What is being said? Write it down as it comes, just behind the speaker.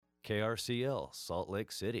KRCL, Salt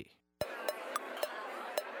Lake City.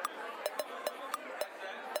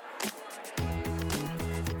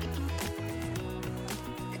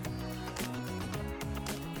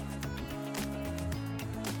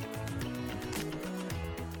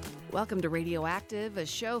 Welcome to Radioactive, a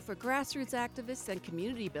show for grassroots activists and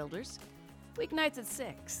community builders. Weeknights at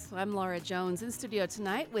 6. I'm Laura Jones, in studio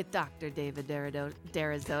tonight with Dr. David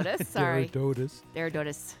Darazotis. Sorry.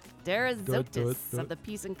 Darazotis of the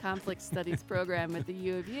Peace and Conflict Studies program at the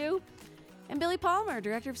U of U. And Billy Palmer,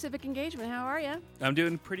 Director of Civic Engagement. How are you? I'm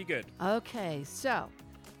doing pretty good. Okay, so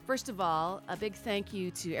first of all, a big thank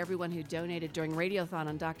you to everyone who donated during Radiothon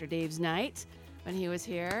on Dr. Dave's night when he was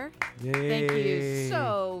here. Yay. Thank you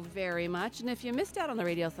so very much. And if you missed out on the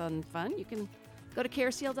Radiothon fun, you can go to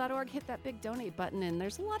krcl.org, hit that big donate button, and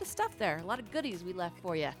there's a lot of stuff there, a lot of goodies we left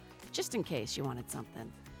for you, just in case you wanted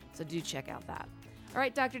something. So do check out that. All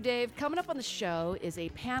right, Dr. Dave, coming up on the show is a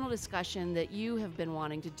panel discussion that you have been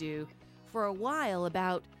wanting to do for a while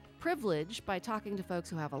about privilege by talking to folks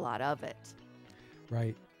who have a lot of it.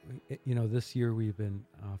 Right. You know, this year we've been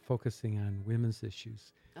focusing on women's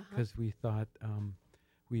issues because we thought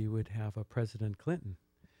we would have a President Clinton.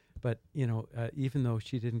 But, you know, even though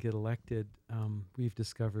she didn't get elected, we've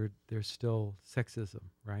discovered there's still sexism,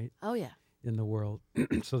 right? Oh, yeah. In the world.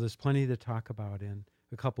 So there's plenty to talk about. And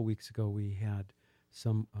a couple weeks ago, we had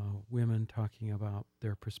some women talking about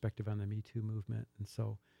their perspective on the Me Too movement. And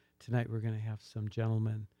so tonight we're going to have some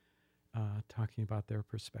gentlemen talking about their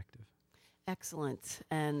perspective. Excellent.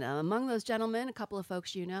 And among those gentlemen, a couple of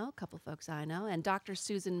folks you know, a couple of folks I know, and Dr.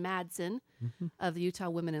 Susan Madsen of the Utah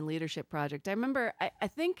Women in Leadership Project. I remember, I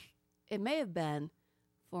think it may have been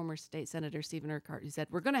former State Senator Stephen Urquhart who said,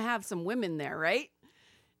 we're going to have some women there, right?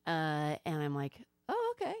 And I'm like,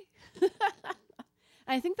 oh, okay.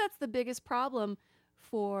 I think that's the biggest problem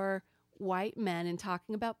for white men in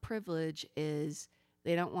talking about privilege is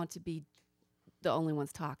they don't want to be the only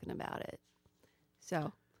ones talking about it.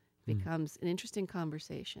 So becomes an interesting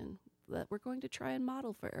conversation that we're going to try and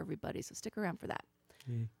model for everybody. So stick around for that.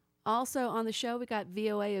 Also on the show, we got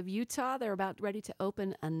VOA of Utah. They're about ready to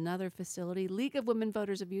open another facility. League of Women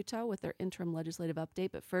Voters of Utah with their interim legislative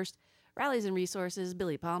update. But first, rallies and resources.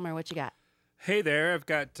 Billy Palmer, what you got? Hey there, I've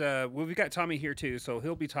got, we've got Tommy here too, so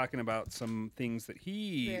he'll be talking about some things that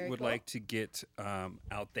he would like to get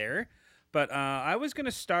out there. But I was going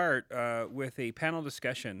to start with a panel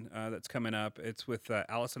discussion that's coming up. It's with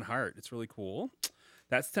Allison Hart. It's really cool.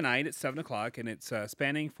 That's tonight at 7 o'clock, and it's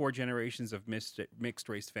spanning 4 generations of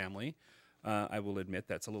mixed-race family. I will admit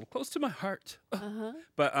that's a little close to my heart.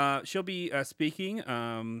 But she'll be speaking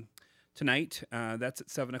tonight. That's at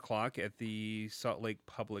 7 o'clock at the Salt Lake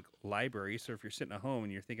Public Library. So if you're sitting at home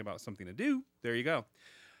and you're thinking about something to do, there you go.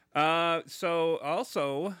 So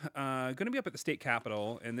also going to be up at the state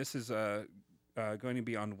capitol, and this is going to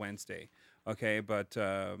be on Wednesday. Okay, but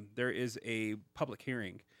there is a public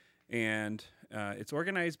hearing, and it's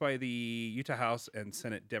organized by the Utah House and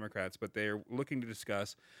Senate Democrats, but they're looking to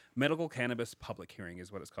discuss medical cannabis public hearing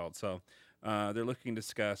is what it's called. So they're looking to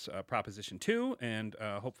discuss Proposition 2 and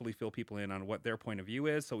hopefully fill people in on what their point of view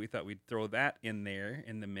is. So we thought we'd throw that in there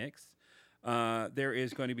in the mix. There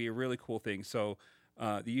is going to be a really cool thing. So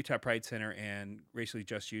the Utah Pride Center and Racially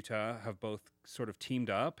Just Utah have both sort of teamed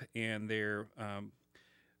up, and they're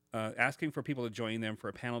asking for people to join them for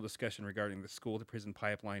a panel discussion regarding the school-to-prison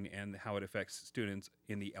pipeline and how it affects students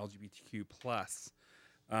in the LGBTQ+.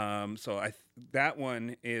 So that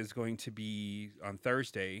one is going to be on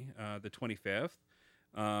Thursday, the 25th,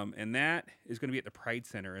 and that is going to be at the Pride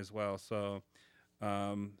Center as well. So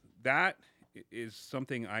that is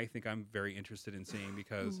something I think I'm very interested in seeing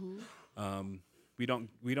because we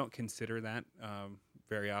don't consider that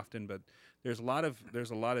very often, but there's a lot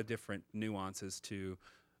of different nuances to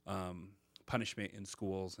punishment in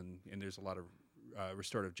schools, and there's a lot of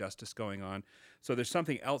restorative justice going on. So there's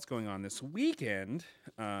something else going on this weekend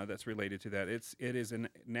that's related to that. It is a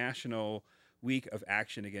national week of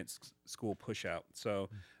action against school pushout. So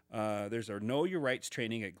there's a Know Your Rights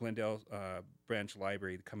training at Glendale Branch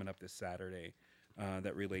Library coming up this Saturday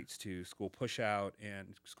that relates to school pushout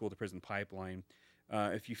and school to prison pipeline.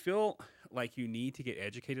 If you feel like you need to get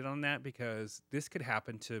educated on that, because this could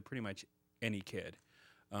happen to pretty much any kid.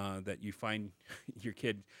 That you find your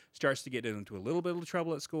kid starts to get into a little bit of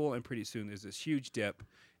trouble at school, and pretty soon there's this huge dip,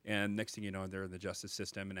 and next thing you know, they're in the justice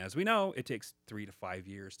system. And as we know, it takes 3 to 5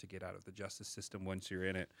 years to get out of the justice system once you're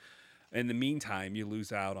in it. In the meantime, you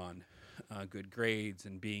lose out on good grades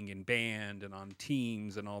and being in band and on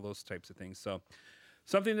teams and all those types of things. So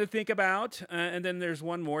something to think about. And then there's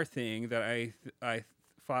one more thing that I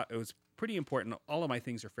thought it was pretty important. All of my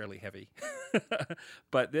things are fairly heavy,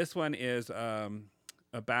 but this one is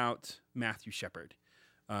about Matthew Shepard.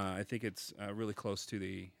 I think it's really close to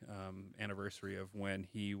the anniversary of when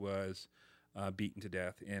he was beaten to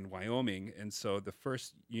death in Wyoming. And so the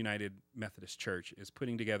First United Methodist Church is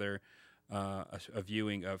putting together a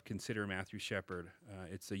viewing of Consider Matthew Shepard.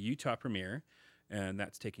 It's a Utah premiere, and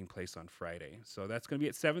that's taking place on Friday. So that's going to be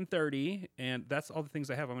at 7:30, and that's all the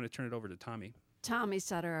things I have. I'm going to turn it over to Tommy. Tommy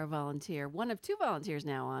Sutter, our volunteer, one of two volunteers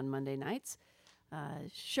now on Monday nights,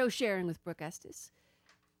 show sharing with Brooke Estes.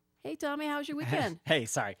 Hey, Tommy, how was your weekend? Hey,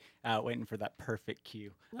 sorry, waiting for that perfect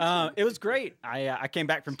cue. It was great. I came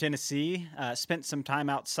back from Tennessee, spent some time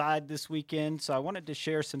outside this weekend, so I wanted to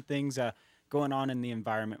share some things going on in the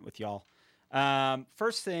environment with y'all.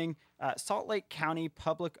 First thing, Salt Lake County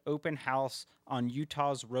Public Open House on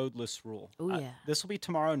Utah's roadless rule. Oh, yeah. This will be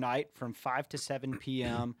tomorrow night from 5 to 7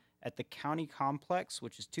 p.m. at the County Complex,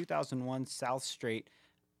 which is 2001 South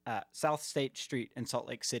State Street in Salt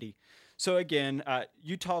Lake City. So again,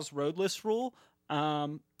 Utah's roadless rule,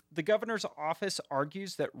 the governor's office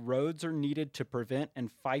argues that roads are needed to prevent and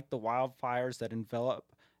fight the wildfires that envelop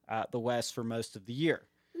the West for most of the year.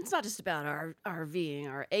 It's not just about our RVing,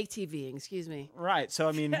 our ATVing, excuse me. Right. So,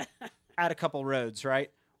 I mean, add a couple roads, right?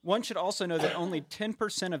 One should also know that only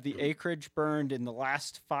 10% of the acreage burned in the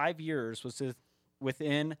last 5 years was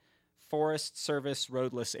within Forest Service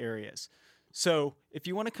roadless areas. So if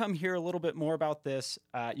you want to come hear a little bit more about this,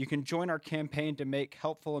 you can join our campaign to make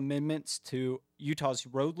helpful amendments to Utah's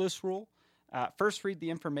roadless rule. First, read the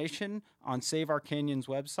information on Save Our Canyons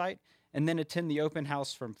website, and then attend the open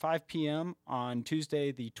house from 5 p.m. on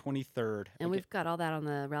Tuesday, the 23rd. And we've got all that on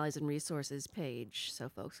the Rallies and Resources page, so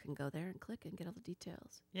folks can go there and click and get all the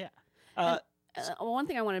details. Yeah. One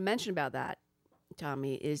thing I want to mention about that,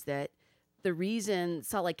 Tommy, is that the reason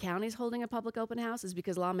Salt Lake County is holding a public open house is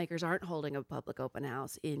because lawmakers aren't holding a public open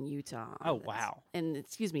house in Utah. Oh, wow. And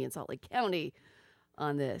in Salt Lake County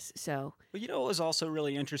on this. So, well, you know, it was also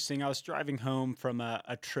really interesting. I was driving home from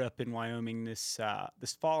a trip in Wyoming this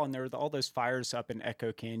fall, and there were all those fires up in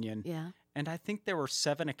Echo Canyon. yeah. And I think there were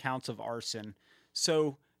 7 accounts of arson.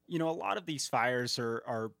 So, you know, a lot of these fires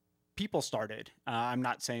are people started. I'm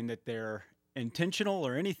not saying that they're intentional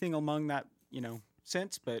or anything along that,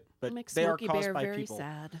 sense, but It makes they Smokey are caused Bear by very people.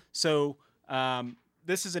 sad. So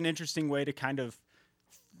this is an interesting way to kind of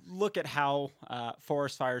look at how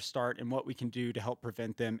forest fires start and what we can do to help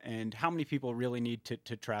prevent them, and how many people really need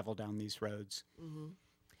to travel down these roads. Mm-hmm.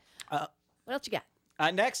 What else you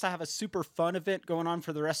got? Next, I have a super fun event going on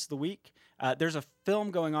for the rest of the week. There's a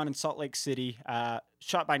film going on in Salt Lake City,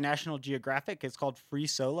 shot by National Geographic. It's called Free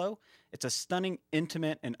Solo. It's a stunning,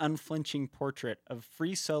 intimate, and unflinching portrait of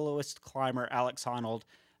free soloist climber Alex Honnold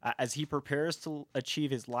as he prepares to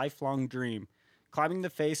achieve his lifelong dream, climbing the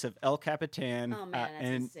face of El Capitan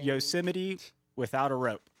in insane. Yosemite without a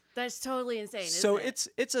rope. That's totally insane. So isn't it?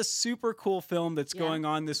 it's a super cool film that's Yeah. going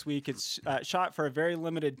on this week. It's shot for a very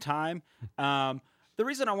limited time. The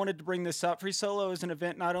reason I wanted to bring this up, Free Solo is an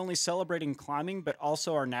event not only celebrating climbing, but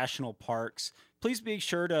also our national parks. Please be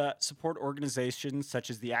sure to support organizations such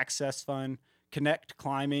as the Access Fund, Connect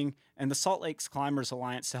Climbing, and the Salt Lakes Climbers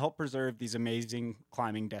Alliance to help preserve these amazing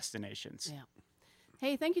climbing destinations. Yeah.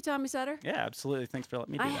 Hey, thank you, Tommy Sutter. Yeah, absolutely. Thanks for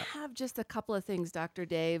letting me do I that. have just a couple of things, Dr.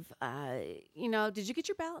 Dave. Did you get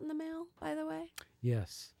your ballot in the mail, by the way?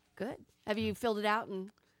 Yes. Good. Have you filled it out and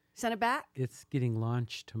sent it back? It's getting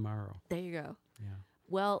launched tomorrow. There you go. Yeah.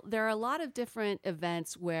 Well, there are a lot of different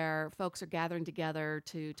events where folks are gathering together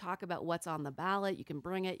to talk about what's on the ballot. You can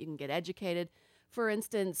bring it, you can get educated. For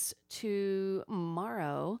instance,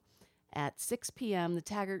 tomorrow at 6 p.m., the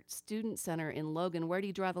Taggart Student Center in Logan. Where do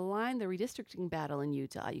you draw the line? The redistricting battle in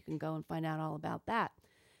Utah. You can go and find out all about that.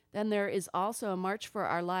 Then there is also a March for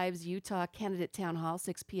Our Lives Utah Candidate Town Hall,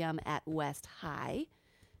 6 p.m. at West High.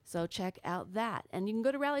 So check out that. And you can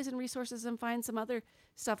go to Rallies and Resources and find some other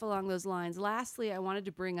stuff along those lines. Lastly, I wanted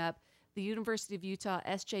to bring up the University of Utah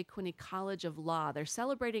S.J. Quinney College of Law. They're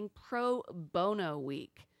celebrating Pro Bono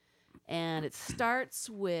Week. And it starts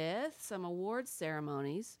with some awards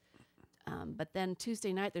ceremonies. But then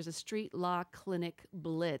Tuesday night, there's a street law clinic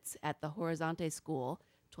blitz at the Horizonte School,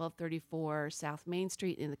 1234 South Main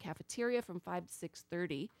Street in the cafeteria from 5 to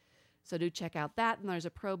 6:30. So do check out that. And there's a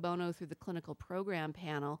pro bono through the clinical program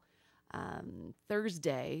panel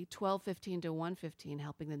Thursday, 12:15 to 1:15,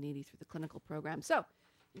 helping the needy through the clinical program. So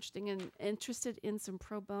interested in some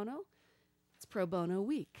pro bono? It's Pro Bono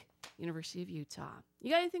Week, University of Utah.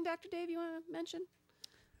 You got anything, Dr. Dave, you want to mention?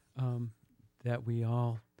 That we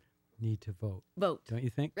all need to vote. Vote. Don't you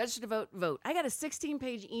think? Register to vote. Vote. I got a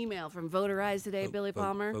 16-page email from Voterize today, Billy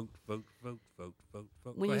Palmer. Vote. When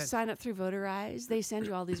Go you ahead. sign up through Voterize, they send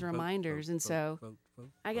you all these reminders. And so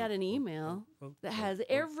I got an email that has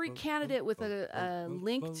every candidate with a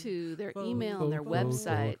link to their email and their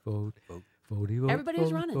website. Vote.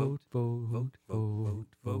 Everybody's running. Vote.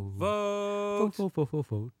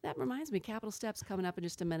 That reminds me, Capital Steps coming up in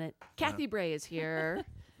just a minute. Kathy Bray is here.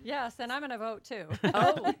 Yes, and I'm going to vote too.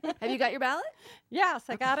 Oh, have you got your ballot? Yes,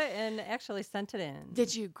 I got it and actually sent it in.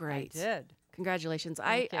 Did you? Great. I did. Congratulations.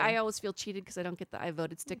 Thank you. I always feel cheated because I don't get the I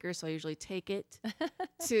voted sticker, so I usually take it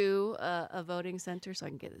to a voting center so I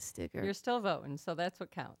can get the sticker. You're still voting, so that's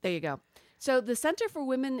what counts. There you go. So the Center for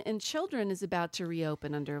Women and Children is about to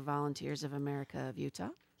reopen under Volunteers of America of Utah.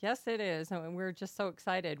 Yes, it is. And we're just so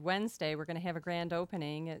excited. Wednesday, we're going to have a grand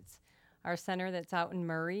opening. It's our center that's out in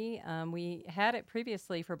Murray. We had it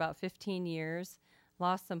previously for about 15 years,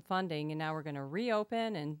 lost some funding, and now we're going to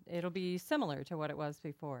reopen, and it'll be similar to what it was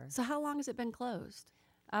before. So how long has it been closed?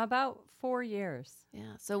 About 4 years.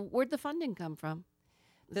 Yeah. So where'd the funding come from?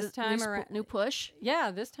 This Is it time new around, new push. Yeah,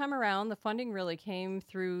 this time around, the funding really came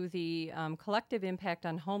through the Collective Impact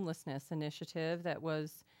on Homelessness initiative that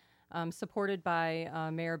was supported by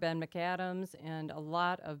Mayor Ben McAdams and a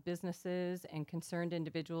lot of businesses and concerned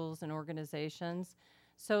individuals and organizations.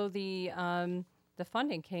 So the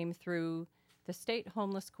funding came through the State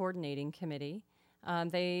Homeless Coordinating Committee.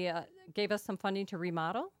 They gave us some funding to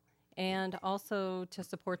remodel and also to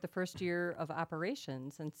support the first year of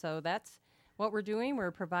operations. And so that's what we're doing.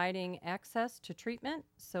 We're providing access to treatment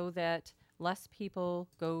so that less people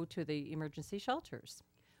go to the emergency shelters.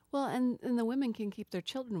 Well, and the women can keep their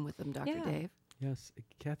children with them, Dr. Yeah. Dave. Yes.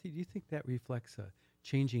 Kathy, do you think that reflects a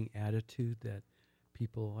changing attitude that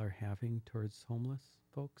people are having towards homeless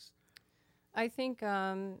folks? I think,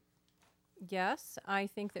 yes, I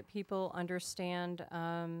think that people understand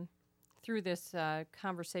through this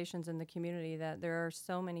conversations in the community that there are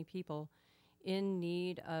so many people in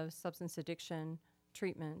need of substance addiction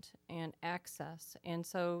treatment and access. And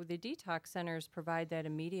so the detox centers provide that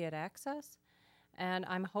immediate access. And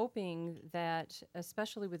I'm hoping that,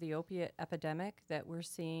 especially with the opiate epidemic that we're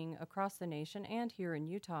seeing across the nation and here in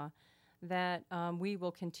Utah, that we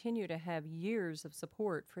will continue to have years of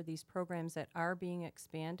support for these programs that are being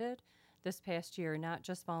expanded this past year, not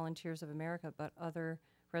just Volunteers of America, but other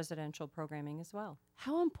residential programming as well.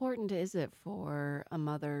 How important is it for a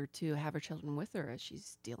mother to have her children with her as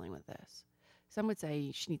she's dealing with this? Some would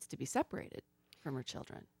say she needs to be separated from her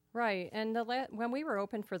children. Right, and when we were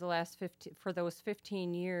open for those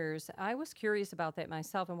 15 years, I was curious about that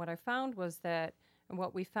myself. And what I found was that, and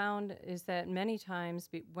what we found is that many times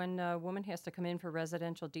when a woman has to come in for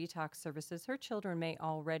residential detox services, her children may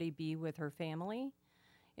already be with her family.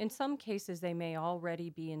 In some cases, they may already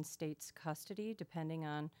be in state's custody, depending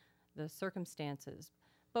on the circumstances.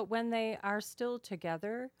 But when they are still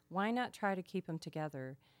together, why not try to keep them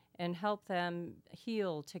together and help them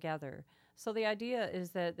heal together? So the idea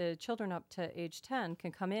is that the children up to age 10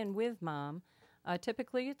 can come in with mom.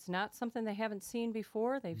 Typically, it's not something they haven't seen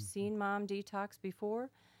before. They've seen mom detox before.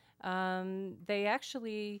 They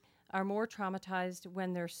actually are more traumatized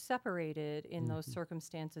when they're separated in those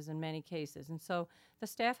circumstances in many cases. And so the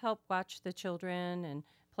staff help watch the children and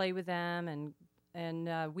play with them,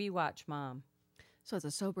 and we watch mom. So it's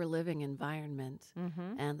a sober living environment,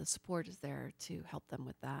 Mm-hmm. and the support is there to help them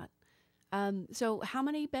with that. So how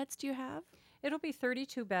many beds do you have? It'll be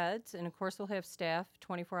 32 beds, and of course we'll have staff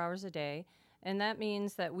 24 hours a day. And that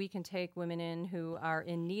means that we can take women in who are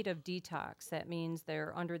in need of detox. That means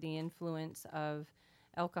they're under the influence of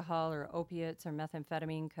alcohol or opiates or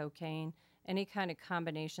methamphetamine, cocaine, any kind of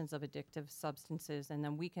combinations of addictive substances. And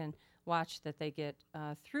then we can watch that they get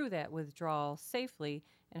through that withdrawal safely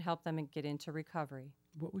and help them get into recovery.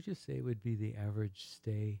 What would you say would be the average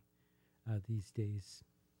stay these days?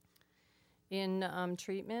 In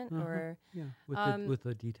treatment or Yeah, with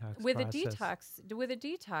the detox with process. with a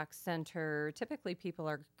detox center, typically people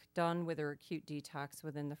are done with their acute detox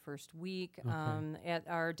within the first week. Okay. At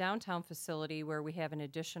our downtown facility, where we have an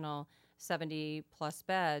additional 70 plus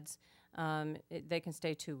beds, they can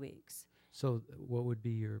stay 2 weeks. So what would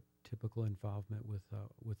be your typical involvement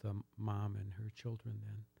with a mom and her children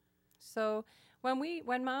then? So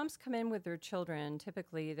when moms come in with their children,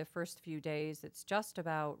 typically the first few days, it's just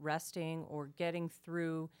about resting or getting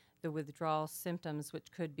through the withdrawal symptoms,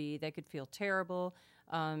 which could be they could feel terrible,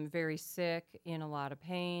 very sick, in a lot of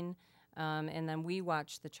pain. And then we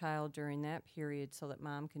watch the child during that period so that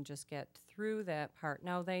mom can just get through that part.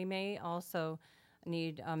 Now, they may also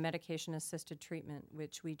need medication-assisted treatment,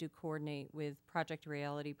 which we do coordinate with Project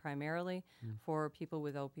Reality primarily for people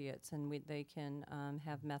with opiates, and they can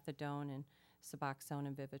have methadone and Suboxone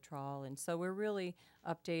and Vivitrol, and so we're really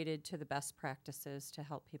updated to the best practices to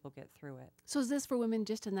help people get through it. So is this for women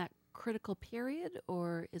just in that critical period,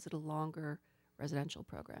 or is it a longer residential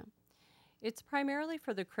program? It's primarily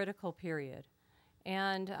for the critical period.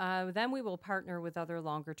 And then we will partner with other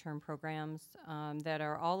longer-term programs that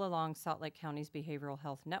are all along Salt Lake County's behavioral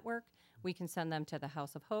health network. We can send them to the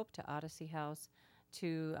House of Hope, to Odyssey House,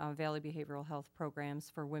 to Valley Behavioral Health programs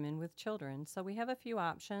for women with children. So we have a few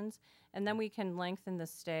options, and then we can lengthen the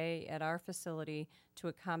stay at our facility to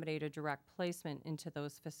accommodate a direct placement into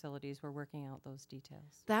those facilities. We're working out those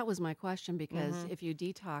details. That was my question, because if you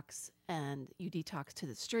detox and you detox to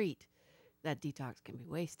the street, that detox can be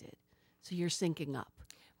wasted. So you're syncing up.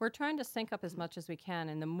 We're trying to sync up as much as we can,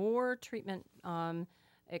 and the more treatment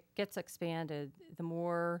it gets expanded, the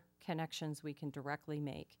more connections we can directly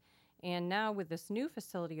make. And now with this new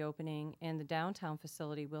facility opening and the downtown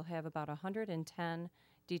facility, we'll have about 110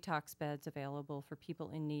 detox beds available for people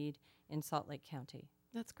in need in Salt Lake County.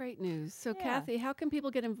 That's great news. So Yeah. Kathy, how can people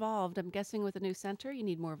get involved? I'm guessing with a new center, you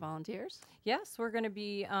need more volunteers. Yes, we're going to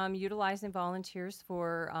be utilizing volunteers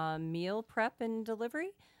for meal prep and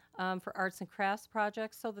delivery, for arts and crafts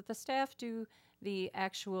projects, so that the staff do the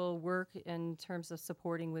actual work in terms of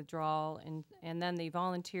supporting withdrawal, and then the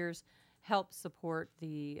volunteers help support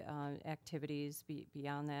the activities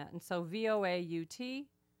beyond that. And so voaut.org,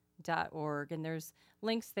 and there's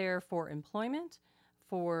links there for employment,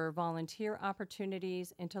 for volunteer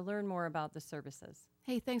opportunities, and to learn more about the services.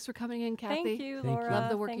 Hey, thanks for coming in, Kathy. Thank you, Thank you. Laura. Love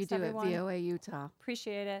the work Thanks, you do everyone. at VOA Utah.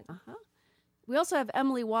 Appreciate it. We also have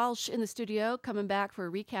Emily Walsh in the studio coming back for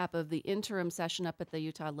a recap of the interim session up at the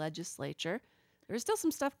Utah Legislature. There's still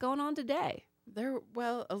some stuff going on today.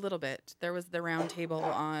 Well, a little bit. There was the roundtable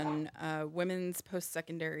on women's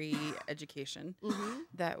post-secondary education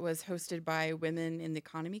that was hosted by Women in the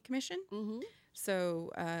Economy Commission.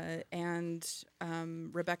 So,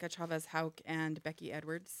 Rebecca Chavez-Hauk and Becky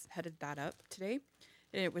Edwards headed that up today.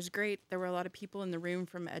 And it was great. There were a lot of people in the room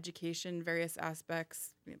from education, various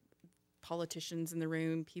aspects, politicians in the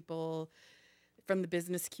room, people from the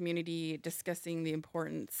business community discussing the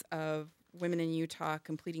importance of women in Utah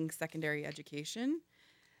completing secondary education.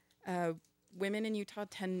 Women in Utah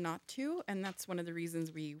tend not to, and that's one of the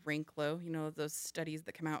reasons we rank low. You know, those studies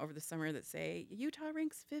that come out over the summer that say Utah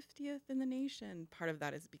ranks 50th in the nation. Part of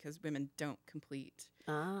that is because women don't complete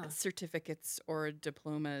certificates or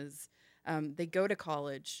diplomas. They go to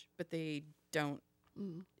college, but they don't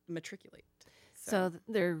matriculate. So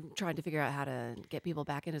they're trying to figure out how to get people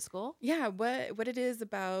back into school? Yeah, what it is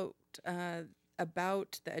about the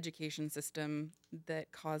education system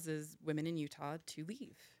that causes women in Utah to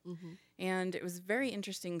leave. And it was very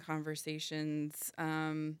interesting conversations.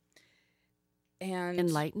 And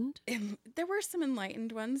Enlightened? There were some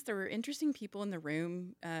enlightened ones. There were interesting people in the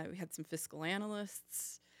room. We had some fiscal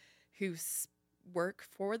analysts who work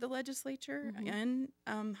for the legislature and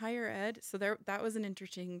higher ed. So that was an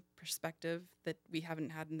interesting perspective that we haven't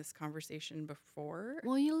had in this conversation before.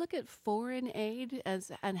 Well, you look at foreign aid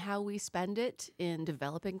and how we spend it in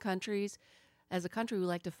developing countries. As a country, we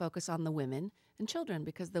like to focus on the women and children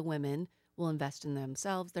because the women will invest in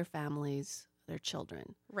themselves, their families, their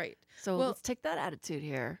children. Right. So Well, let's take that attitude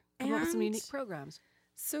here. Come up with some and- unique programs.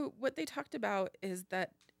 So what they talked about is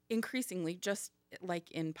that increasingly, just like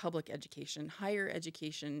in public education, higher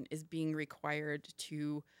education is being required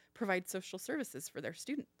to provide social services for their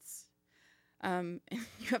students. And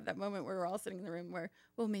you have that moment where we're all sitting in the room where,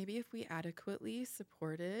 well, maybe if we adequately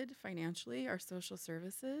supported financially our social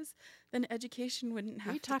services, then education wouldn't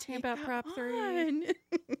have you to talking take about that Prop 3? on.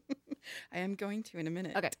 I am going to in a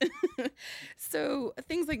minute. Okay. So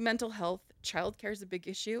things like mental health, childcare is a big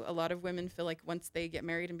issue. A lot of women feel like once they get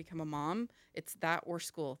married and become a mom, it's that or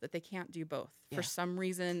school, that they can't do both. Yeah. For some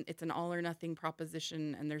reason, it's an all or nothing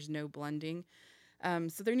proposition and there's no blending.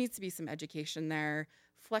 So there needs to be some education there.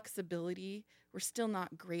 Flexibility. We're still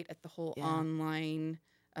not great at the whole online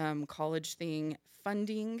college thing.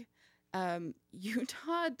 Funding.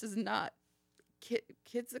 Utah does not,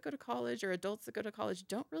 kids that go to college or adults that go to college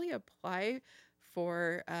don't really apply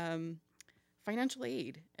for financial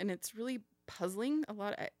aid. And it's really puzzling a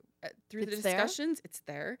lot. Through the It's there? discussions, it's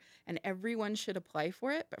there. And everyone should apply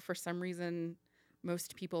for it. But for some reason,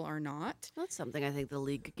 most people are not. That's something I think the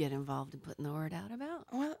league could get involved in putting the word out about.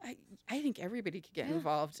 Well, I think everybody could get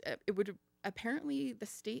involved. It would apparently the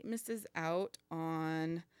state misses out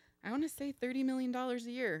on, I want to say $30 million a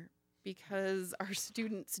year because our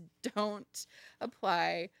students don't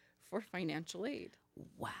apply for financial aid.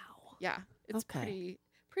 Wow. Yeah, It's Okay.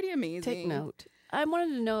 pretty amazing. Take note. I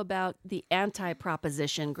wanted to know about the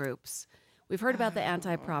anti-proposition groups. We've heard about the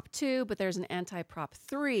anti-prop 2, but there's an anti-prop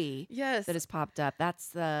 3 Yes. that has popped up. That's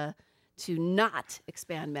the to not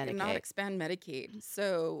expand Medicaid. And not expand Medicaid.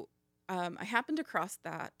 So I happened across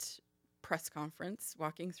that press conference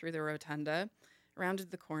walking through the rotunda,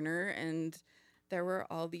 rounded the corner, and there were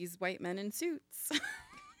all these white men in suits.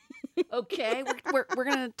 Okay, we're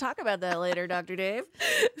going to talk about that later, Dr. Dave.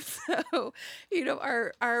 So,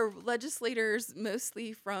 our legislators,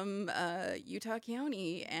 mostly from Utah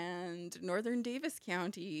County and Northern Davis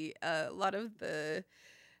County, a lot of the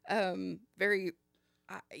very,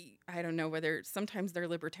 I don't know whether sometimes they're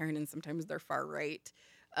libertarian and sometimes they're far right,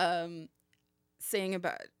 saying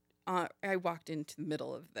about, I walked into the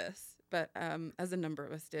middle of this, but as a number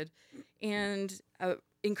of us did, and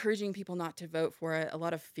encouraging people not to vote for it. A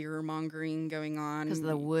lot of fear mongering going on Because of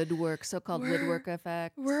the woodwork, so-called woodwork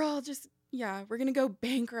effect. We're all just, we're going to go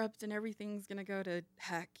bankrupt and everything's going to go to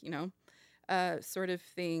heck, sort of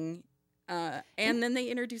thing. And then they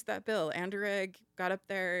introduced that bill. Andrew Egg got up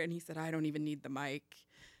there and he said, I don't even need the mic,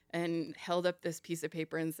 and held up this piece of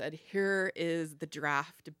paper and said, here is the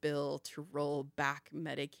draft bill to roll back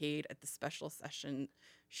Medicaid at the special session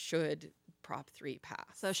should Prop 3 pass.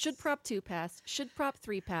 So should Prop 2 pass, should Prop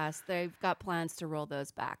 3 pass, they've got plans to roll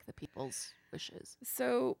those back, the people's wishes.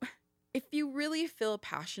 So if you really feel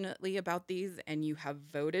passionately about these and you have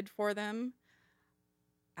voted for them,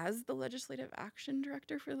 as the Legislative Action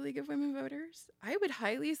Director for the League of Women Voters, I would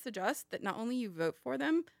highly suggest that not only you vote for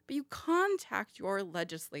them, but you contact your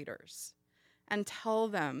legislators and tell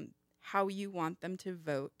them how you want them to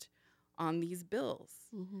vote on these bills.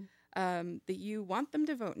 Mm-hmm. That you want them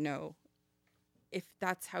to vote no, if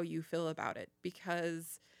that's how you feel about it,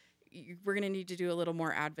 because we're going to need to do a little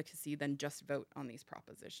more advocacy than just vote on these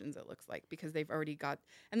propositions, it looks like, because they've already got,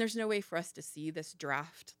 and there's no way for us to see this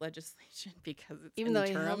draft legislation because it's Even though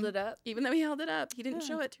he interim. held it up? Even though he held it up. He didn't Yeah.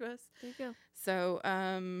 show it to us. There you go. So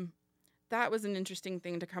that was an interesting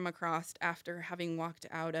thing to come across after having walked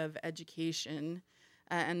out of education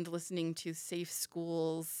and listening to Safe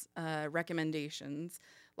Schools recommendations.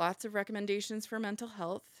 Lots of recommendations for mental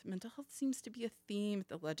health. Mental health seems to be a theme at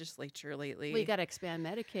the legislature lately. Well, you got to expand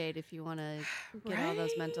Medicaid if you want to get all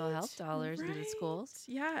those mental health dollars into the schools.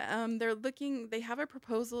 Yeah, they have a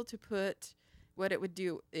proposal to put, what it would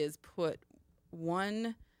do is put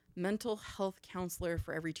one mental health counselor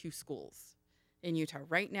for every 2 schools in Utah.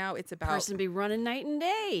 Right now, it's about... Person be running night and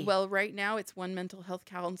day. Well, right now, it's one mental health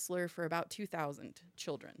counselor for about 2,000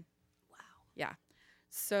 children. Wow. Yeah.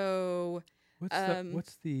 So...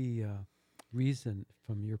 What's the reason,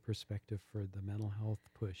 from your perspective, for the mental health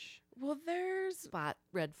push? Well, there's... Spot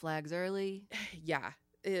red flags early. Yeah.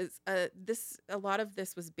 A lot of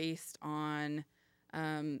this was based on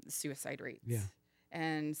suicide rates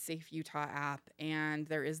and Safe Utah app, and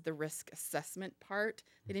there is the risk assessment part.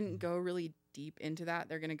 They didn't go really deep into that.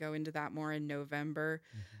 They're going to go into that more in November.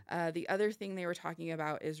 The other thing they were talking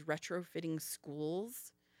about is retrofitting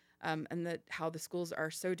schools, and how the schools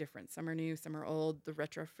are so different. Some are new, some are old. The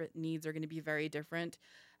retrofit needs are going to be very different.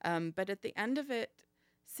 But at the end of it,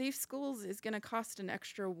 Safe Schools is going to cost an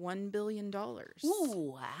extra $1 billion.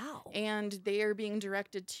 Ooh, wow. And they are being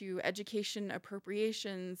directed to education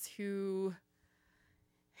appropriations who,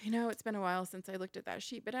 it's been a while since I looked at that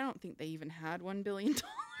sheet, but I don't think they even had $1 billion.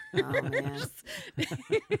 Oh, man.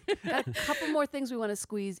 Got a couple more things we want to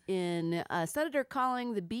squeeze in. Senator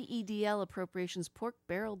calling the BEDL appropriations pork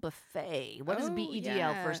barrel buffet. What is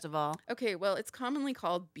BEDL, first of all? Okay, well, it's commonly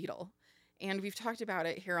called BEDL. And we've talked about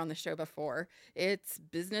it here on the show before. It's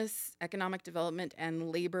Business, Economic Development,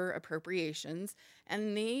 and Labor Appropriations.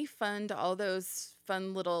 And they fund all those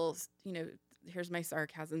fun little, here's my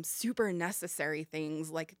sarcasm, super necessary things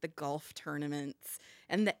like the golf tournaments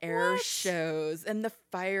and the air shows and the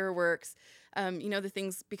fireworks. The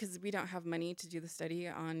things, because we don't have money to do the study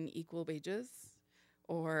on equal wages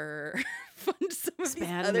or fund some of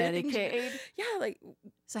Expand these other Medicaid. things. Yeah,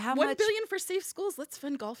 So how $1 much? billion for Safe Schools. Let's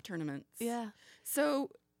fund golf tournaments. Yeah. So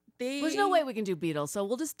There's no way we can do Beetle, so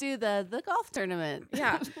we'll just do the golf tournament.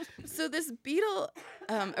 Yeah. So this BEDL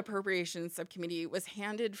appropriations subcommittee was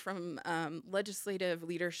handed from legislative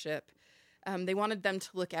leadership. They wanted them to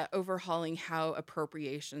look at overhauling how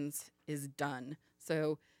appropriations is done.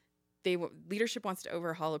 So leadership wants to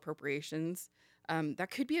overhaul appropriations.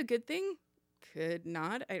 That could be a good thing. Could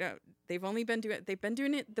not. I don't. They've been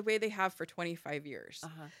doing it the way they have for 25 years,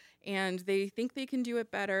 and they think they can do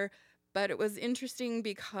it better. But it was interesting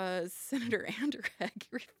because Senator Andrew Egg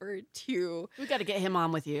referred to We got to get him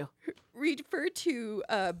on with you.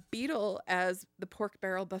 BEDL as the pork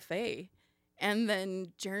barrel buffet, And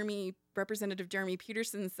then Representative Jeremy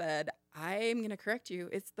Peterson said, I'm going to correct you.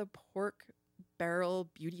 It's the pork barrel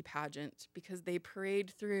beauty pageant because they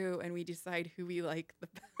parade through and we decide who we like the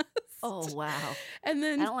best. Oh, wow. And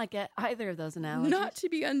then I don't like either of those analogies. not to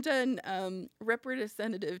be undone,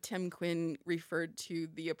 Representative Tim Quinn referred to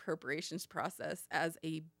the appropriations process as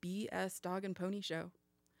a BS dog and pony show.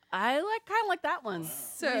 I kind of like that one.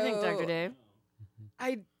 What do you think, Dr. Dave?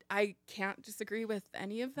 I can't disagree with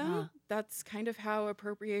any of them. That's kind of how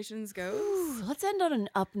appropriations goes. Ooh, let's end on an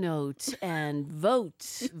up note and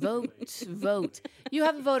vote. You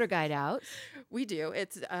have a voter guide out. We do.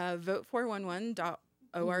 It's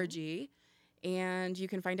vote411.org. And you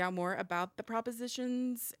can find out more about the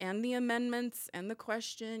propositions and the amendments and the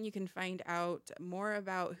question. You can find out more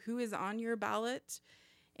about who is on your ballot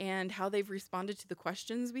and how they've responded to the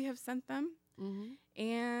questions we have sent them. Mm-hmm.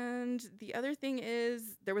 And the other thing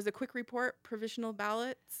is there was a quick report, provisional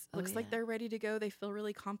ballots. Looks like they're ready to go. They feel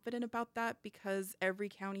really confident about that because every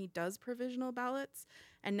county does provisional ballots.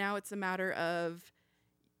 And now it's a matter of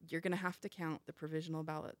you're going to have to count the provisional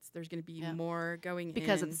ballots. There's going to be more going in.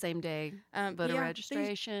 Because of the same day voter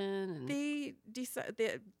registration. They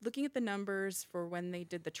looking at the numbers for when they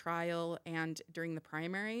did the trial and during the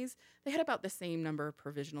primaries, they had about the same number of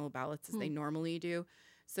provisional ballots as they normally do.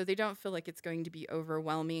 So they don't feel like it's going to be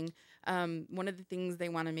overwhelming. One of the things they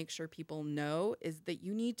want to make sure people know is that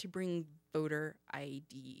you need to bring voter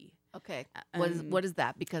ID. Okay. What is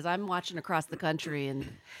that? Because I'm watching across the country, and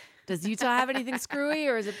does Utah have anything screwy,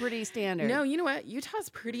 or is it pretty standard? No, you know what? Utah's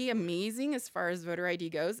pretty amazing as far as voter ID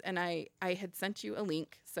goes, and I had sent you a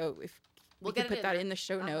link. So if we could put that in the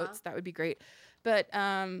show notes, that would be great. But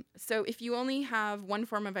so if you only have one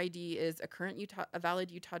form of ID, is a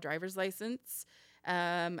valid Utah driver's license,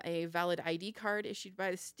 a valid ID card issued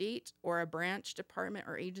by the state or a branch, department,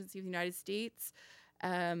 or agency of the United States,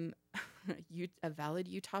 a valid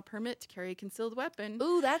Utah permit to carry a concealed weapon.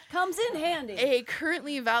 Ooh, that comes in handy. A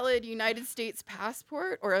currently valid United States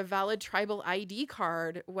passport or a valid tribal ID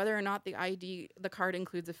card, whether or not the card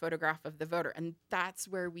includes a photograph of the voter. And that's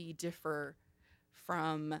where we differ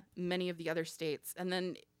from many of the other states. And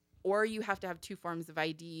then or you have to have two forms of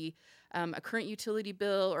ID, a current utility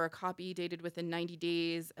bill or a copy dated within 90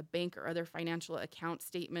 days, a bank or other financial account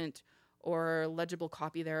statement or legible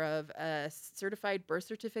copy thereof, a certified birth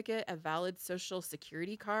certificate, a valid social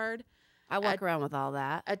security card. I walk around with all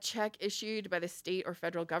that. A check issued by the state or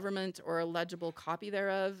federal government or a legible copy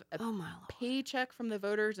thereof, a paycheck from the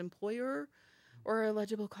voter's employer or a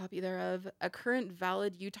legible copy thereof, a current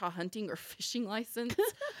valid Utah hunting or fishing license,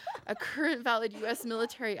 a current valid U.S.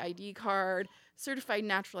 military ID card, certified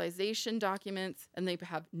naturalization documents, and they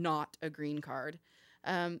have not a green card,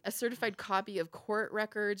 a certified copy of court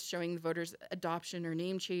records showing the voter's adoption or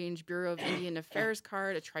name change, Bureau of Indian Affairs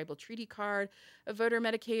card, a tribal treaty card, a voter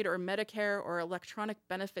Medicaid or Medicare or electronic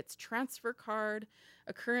benefits transfer card,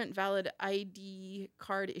 a current valid ID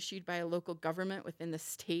card issued by a local government within the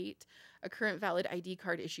state, a current valid ID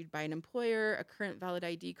card issued by an employer, a current valid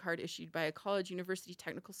ID card issued by a college, university,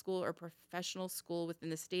 technical school, or professional school within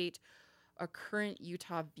the state, a current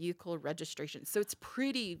Utah vehicle registration. So it's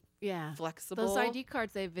pretty flexible. Those ID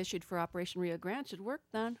cards they've issued for Operation Rio Grande should work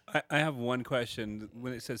then. I have one question.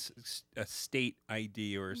 When it says a state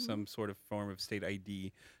ID or some sort of form of state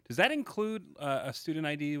ID, does that include a student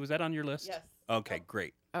ID? Was that on your list? Yes. Okay,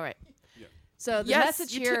 great. All right. Yeah. So the Yes,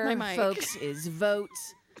 message you took here, my mic. folks, is vote.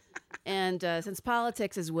 And since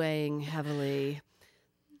politics is weighing heavily,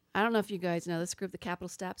 I don't know if you guys know this group, the Capitol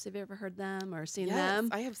Steps. Have you ever heard them or seen them?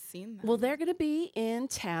 I have seen them. Well, they're going to be in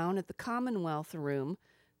town at the Commonwealth Room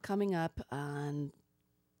coming up on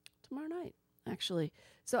tomorrow night, actually.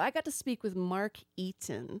 So I got to speak with Mark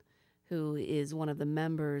Eaton, who is one of the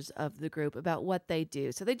members of the group, about what they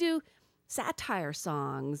do. So they do satire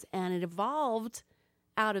songs, and it evolved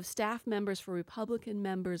out of staff members for Republican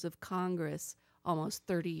members of Congress almost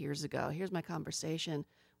 30 years ago. Here's my conversation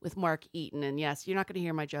with Mark Eaton. And yes, you're not going to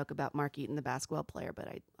hear my joke about Mark Eaton, the basketball player, but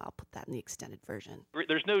I'll put that in the extended version.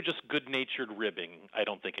 There's no just good-natured ribbing, I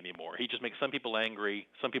don't think, anymore. He just makes some people angry.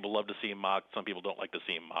 Some people love to see him mocked. Some people don't like to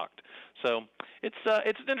see him mocked. So it's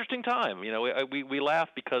an interesting time. You know, we laugh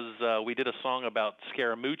because we did a song about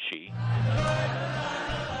Scaramucci,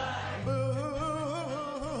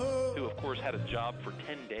 who, of course, had a job for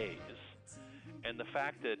 10 days. And the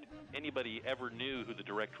fact that anybody ever knew who the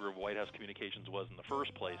director of White House Communications was in the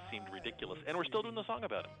first place seemed ridiculous. And we're still doing the song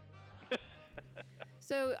about him.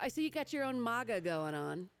 So I see you got your own MAGA going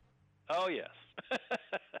on. Oh, yes.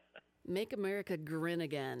 Make America Grin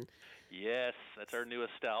Again. Yes, that's our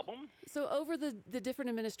newest album. So over the different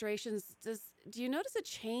administrations, do you notice a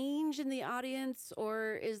change in the audience,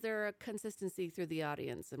 or is there a consistency through the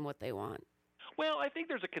audience and what they want? Well, I think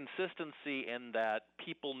there's a consistency in that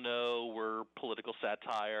people know we're political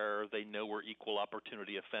satire. They know we're equal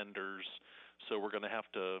opportunity offenders. So we're going to have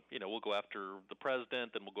to, we'll go after the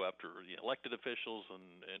president, and we'll go after the elected officials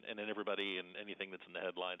and everybody and anything that's in the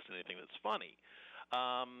headlines and anything that's funny.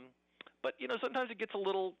 But sometimes it gets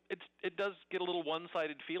it does get a little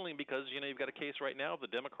one-sided feeling because you've got a case right now. The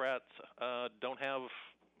Democrats don't have,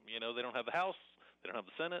 they don't have the House, they don't have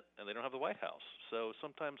the Senate, and they don't have the White House. So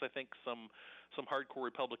sometimes I think some hardcore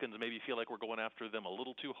Republicans maybe feel like we're going after them a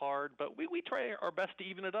little too hard, but we try our best to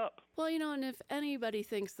even it up. Well, and if anybody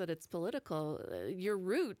thinks that it's political, your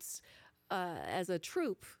roots as a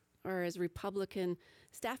troop or as Republican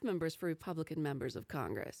staff members for Republican members of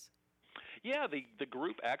Congress. Yeah, the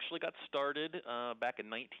group actually got started back in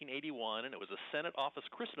 1981, and it was a Senate office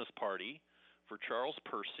Christmas party for Charles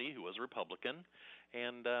Percy, who was a Republican.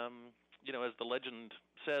 And, as the legend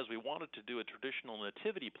says, we wanted to do a traditional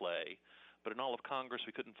nativity play, but in all of Congress,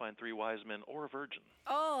 we couldn't find 3 wise men or a virgin.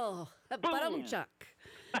 Oh, Chuck.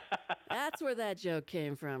 That's where that joke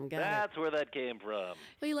came from. That's where that came from.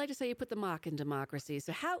 Well, you like to say you put the mock in democracy.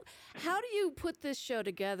 So how do you put this show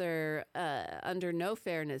together under no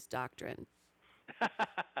fairness doctrine?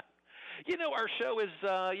 Our show is,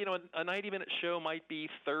 a 90-minute show might be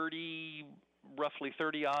roughly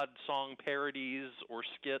 30-odd song parodies or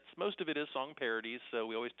skits. Most of it is song parodies, so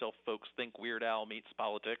we always tell folks think Weird Al meets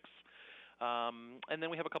politics. And then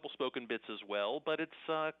we have a couple spoken bits as well, but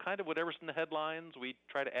it's kind of whatever's in the headlines. We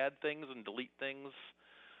try to add things and delete things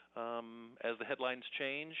as the headlines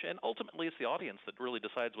change, and ultimately it's the audience that really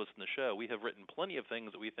decides what's in the show. We have written plenty of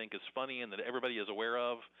things that we think is funny and that everybody is aware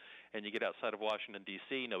of, and you get outside of Washington,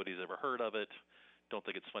 D.C., nobody's ever heard of it, don't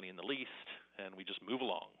think it's funny in the least, and we just move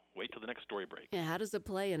along. Wait till the next story break. Yeah, how does it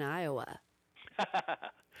play in Iowa?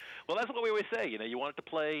 Well, that's what we always say. You want it to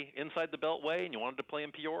play inside the Beltway, and you want it to play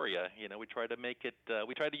in Peoria. We try to make it.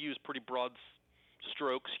 We try to use pretty broad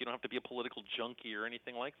strokes. You don't have to be a political junkie or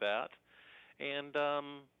anything like that. And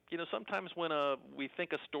sometimes when we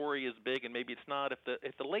think a story is big and maybe it's not, if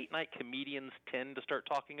the late night comedians tend to start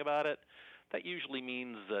talking about it, that usually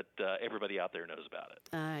means that everybody out there knows about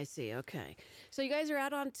it. I see. Okay. So you guys are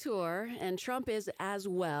out on tour, and Trump is as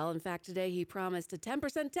well. In fact, today he promised a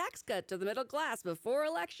 10% tax cut to the middle class before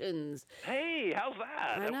elections. Hey, how's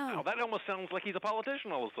that? I know. Wow, that almost sounds like he's a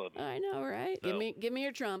politician all of a sudden. I know, right? So. Give me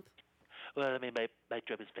your Trump. Well, I mean, my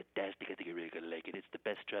Trump is fantastic. I think you're really going to like it. It's the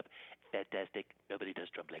best Trump. Fantastic. Nobody does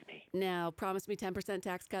Trump like me. Now, promise me 10%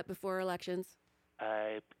 tax cut before elections.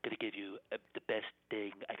 I'm going to give you the best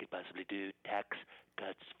thing I could possibly do, tax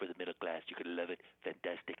cuts for the middle class. You're going to love it.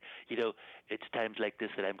 Fantastic. It's times like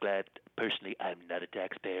this that I'm glad, personally, I'm not a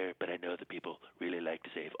taxpayer, but I know that people really like to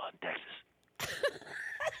save on taxes.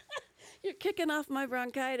 You're kicking off my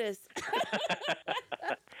bronchitis.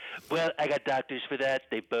 Well, I got doctors for that.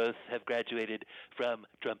 They both have graduated from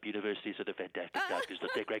Trump University, so they're fantastic doctors. They'll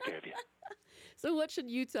take right care of you. So what should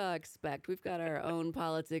Utah expect? We've got our own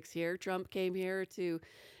politics here. Trump came here to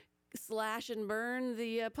slash and burn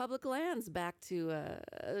the public lands back to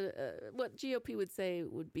what GOP would say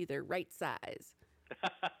would be their right size.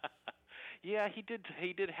 Yeah, he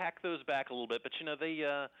did hack those back a little bit, but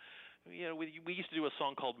we used to do a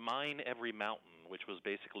song called Mine Every Mountain, which was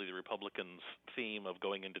basically the Republicans' theme of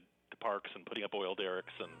going into parks and putting up oil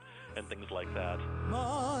derricks and things like that.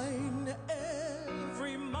 Mine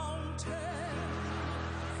every mountain,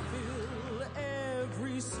 fill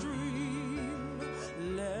every stream,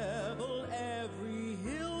 level every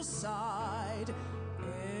hillside,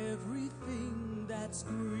 everything that's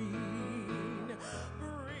green.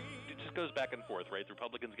 It just goes back and forth, right? The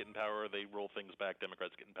Republicans get in power, they roll things back.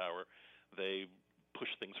 Democrats get in power, they push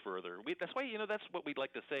things further. That's why, that's what we'd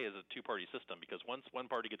like to say is a two-party system, because once one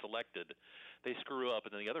party gets elected, they screw up,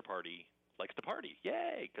 and then the other party likes to party.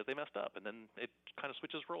 Yay, because they messed up, and then it kind of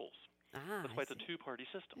switches roles. That's why it's a two-party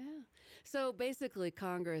system. Yeah. So basically,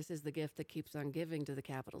 Congress is the gift that keeps on giving to the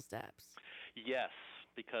Capitol steps. Yes,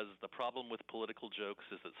 because the problem with political jokes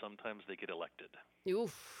is that sometimes they get elected.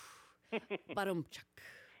 Oof. Chuck.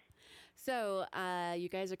 So you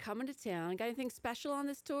guys are coming to town. Got anything special on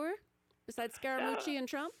this tour besides Scaramucci and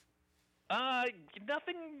Trump?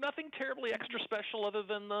 Nothing terribly extra special other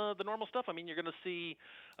than the normal stuff. I mean, you're going to see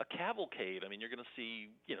a cavalcade. I mean, you're going to see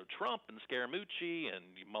Trump and Scaramucci and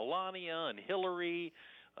Melania and Hillary,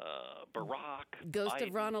 Barack, Ghost Biden.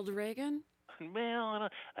 of Ronald Reagan. Well,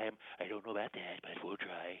 I don't know about that, but we'll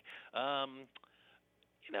try.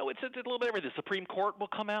 it's a little bit of everything. The Supreme Court will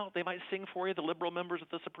come out. They might sing for you. The liberal members of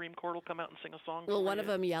the Supreme Court will come out and sing a song Will for one you. of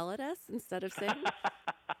them yell at us instead of singing?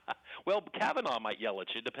 Well, Kavanaugh might yell at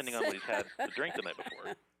you, depending on what he's had to drink the night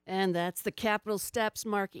before. And that's the Capitol Steps,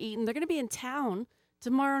 Mark Eaton. They're going to be in town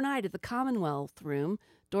tomorrow night at the Commonwealth Room.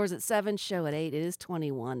 Doors at 7, show at 8. It is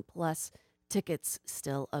 21 plus. Tickets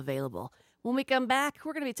still available. When we come back,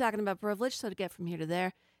 we're going to be talking about privilege. So to get from here to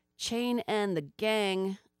there, Chain and the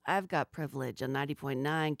Gang. I've got privilege on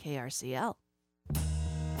 90.9 KRCL.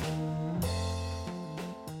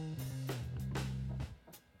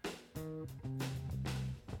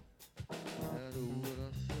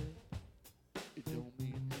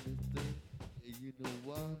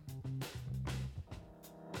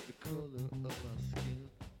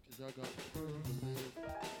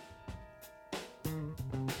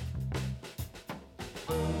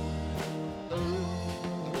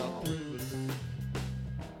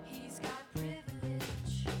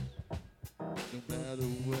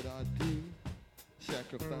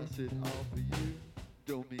 Sacrifice it all for you.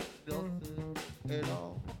 Don't mean nothing at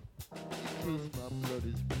all. Because my blood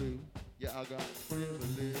is blue. Yeah, I got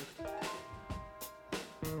privilege.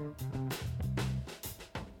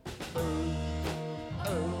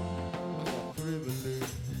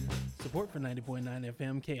 Support for 90.9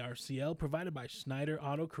 FM KRCL provided by Schneider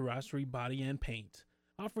Auto Carrossery Body and Paint,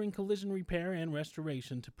 offering collision repair and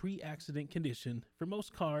restoration to pre-accident condition for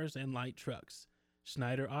most cars and light trucks.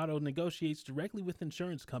 Schneider Auto negotiates directly with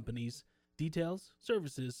insurance companies. Details,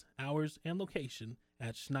 services, hours, and location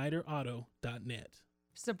at schneiderauto.net.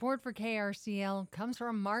 Support for KRCL comes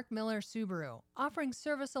from Mark Miller Subaru, offering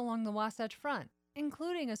service along the Wasatch Front,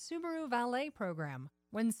 including a Subaru Valet program.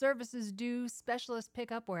 When service is due, specialists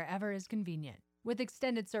pick up wherever is convenient, with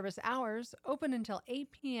extended service hours open until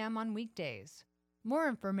 8 p.m. on weekdays. More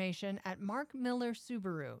information at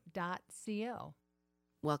markmillersubaru.co.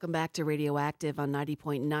 Welcome back to Radioactive on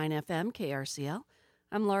 90.9 FM KRCL.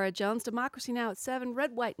 I'm Laura Jones. Democracy Now! At 7,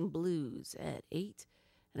 Red, White, and Blues at 8,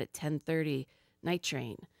 and at 10:30, Night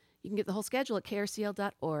Train. You can get the whole schedule at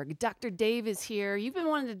krcl.org. Dr. Dave is here. You've been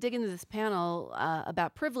wanting to dig into this panel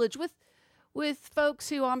about privilege with folks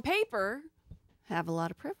who, on paper, have a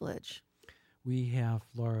lot of privilege. We have,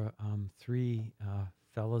 Laura, 3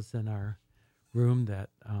 fellas in our room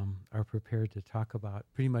that are prepared to talk about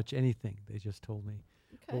pretty much anything. They just told me.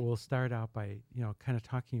 Okay. But we'll start out by, kind of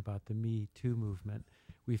talking about the Me Too movement.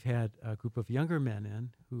 We've had a group of younger men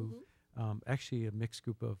in who, actually a mixed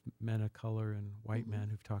group of men of color and white men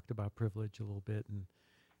who've talked about privilege a little bit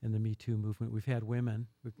in the Me Too movement. We've had women,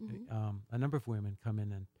 a number of women come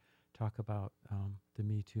in and talk about the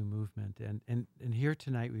Me Too movement. And here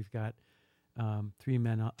tonight we've got 3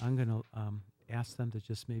 men. I'm going to ask them to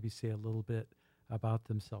just maybe say a little bit about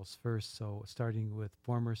themselves first. So starting with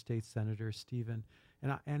former state senator Stephen,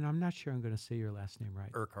 and I'm not sure I'm going to say your last name right.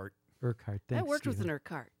 Urquhart. Urquhart. I Thanks, worked with Stephen. an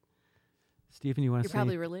Urquhart. Stephen, you want to You're say?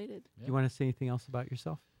 probably related. Do you want to say anything else about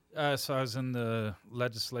yourself? So I was in the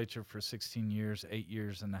legislature for 16 years, 8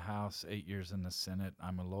 years in the House, 8 years in the Senate.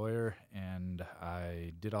 I'm a lawyer, and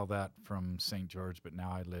I did all that from St. George, but now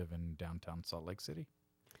I live in downtown Salt Lake City.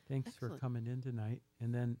 Thanks Excellent. for coming in tonight.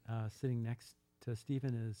 And then sitting next to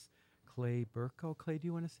Stephen is Clay Burko. Clay, do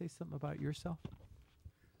you want to say something about yourself?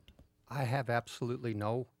 I have absolutely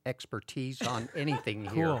no expertise on anything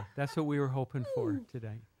Cool. here. That's what we were hoping for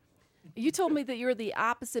today. You told me that you're the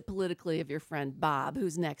opposite politically of your friend Bob,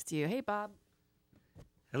 who's next to you. Hey, Bob.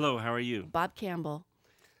 Hello, how are you? Bob Campbell.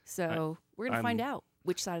 So we're going to find out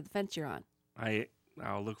which side of the fence you're on.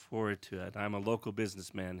 I'll look forward to it. I'm a local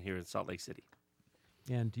businessman here in Salt Lake City.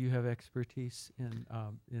 And do you have expertise in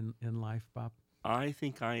life, Bob? I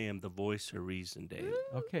think I am the voice of reason, Dave.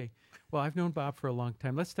 Okay. Well, I've known Bob for a long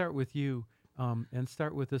time. Let's start with you and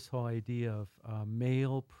start with this whole idea of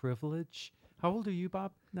male privilege. How old are you,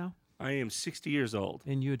 Bob, now? I am 60 years old.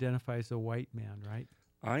 And you identify as a white man, right?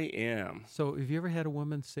 I am. So have you ever had a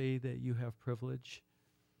woman say that you have privilege?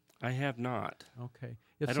 I have not. Okay.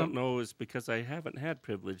 I don't know. It's because I haven't had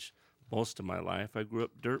privilege most of my life. I grew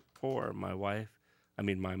up dirt poor. My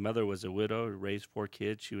mother was a widow, raised 4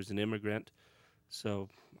 kids. She was an immigrant. So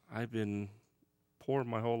I've been poor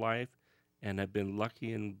my whole life, and I've been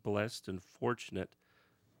lucky and blessed and fortunate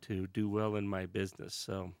to do well in my business.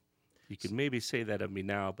 So you could maybe say that of me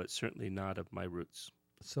now, but certainly not of my roots.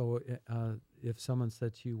 So if someone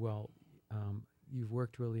said to you, well, you've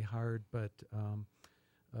worked really hard, but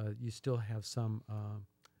you still have some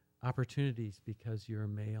opportunities because you're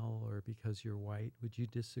male or because you're white, would you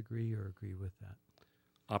disagree or agree with that?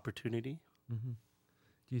 Opportunity? Mm-hmm.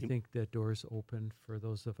 Do you think that doors open for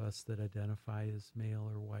those of us that identify as male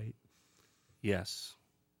or white? Yes.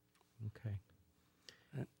 Okay.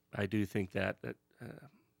 I do think that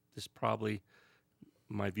this probably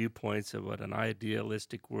my viewpoints of what an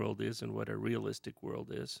idealistic world is and what a realistic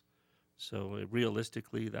world is. So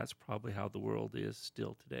realistically, that's probably how the world is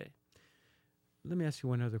still today. Let me ask you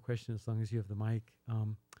one other question, as long as you have the mic.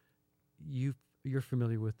 You're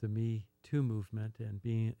familiar with the Me Too movement, and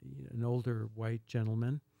being an older white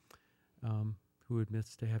gentleman who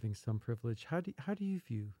admits to having some privilege. How do you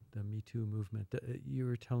view the Me Too movement? You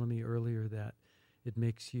were telling me earlier that it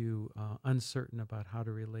makes you uncertain about how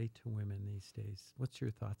to relate to women these days. What's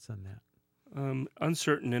your thoughts on that?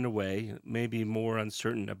 Uncertain in a way, maybe more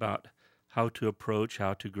uncertain about how to approach,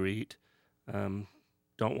 how to greet. Don't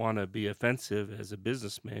want to be offensive as a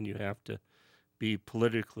businessman. You have to be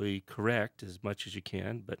politically correct as much as you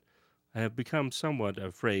can, but I have become somewhat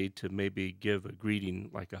afraid to maybe give a greeting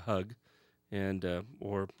like a hug and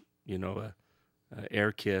or a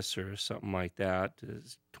air kiss or something like that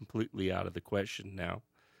is completely out of the question now.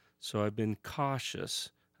 So I've been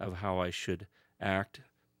cautious of how I should act.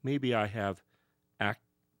 Maybe I have acted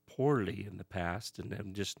poorly in the past and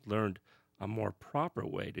have just learned a more proper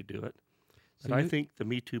way to do it. But I think the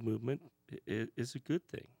Me Too movement is a good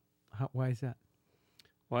thing. Why is that?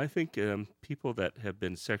 Well, I think people that have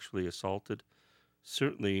been sexually assaulted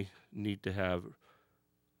certainly need to have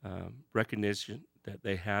recognition that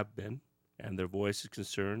they have been and their voice is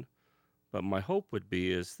concerned. But my hope would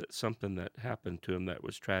be is that something that happened to them that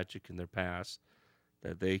was tragic in their past,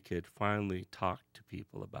 that they could finally talk to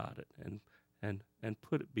people about it and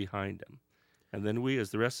put it behind them. And then we,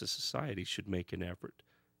 as the rest of society, should make an effort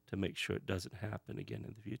to make sure it doesn't happen again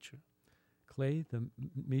in the future. Clay, the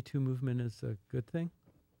Me Too movement is a good thing?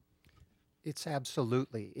 It's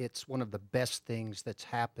absolutely. It's one of the best things that's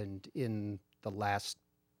happened in the last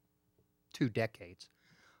 2 decades.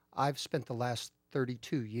 I've spent the last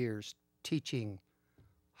 32 years teaching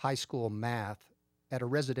high school math at a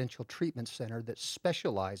residential treatment center that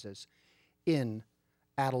specializes in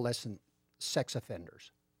adolescent sex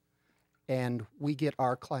offenders. And we get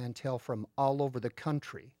our clientele from all over the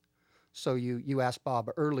country. So you asked Bob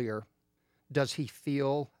earlier, does he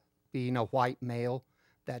feel, being a white male,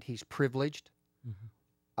 that he's privileged?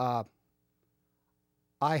 Mm-hmm.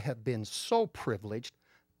 I have been so privileged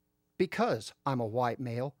because I'm a white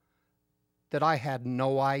male that I had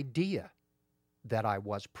no idea that I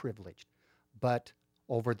was privileged. But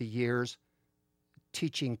over the years,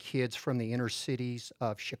 teaching kids from the inner cities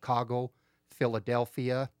of Chicago,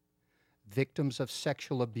 Philadelphia, victims of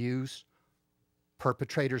sexual abuse,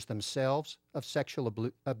 perpetrators themselves of sexual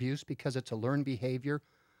abuse, because it's a learned behavior,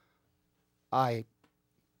 I'm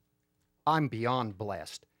beyond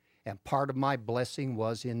blessed. And part of my blessing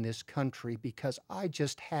was in this country because I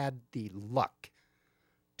just had the luck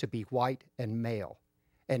to be white and male.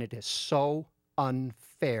 And it is so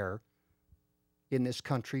unfair in this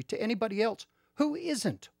country to anybody else who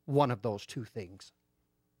isn't one of those two things.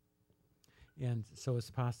 And so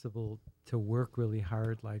it's possible to work really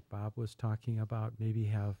hard, like Bob was talking about, maybe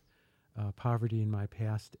have poverty in my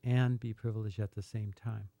past and be privileged at the same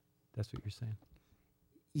time. That's what you're saying?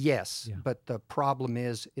 Yes, Yeah. But the problem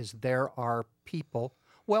is there are people,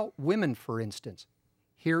 well, women, for instance,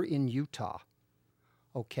 here in Utah,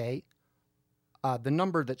 okay, the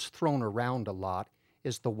number that's thrown around a lot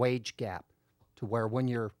is the wage gap, to where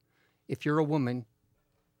if you're a woman,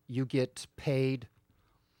 you get paid,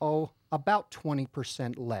 about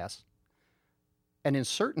 20% less. And in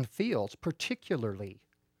certain fields, particularly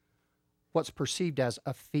what's perceived as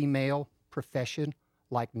a female profession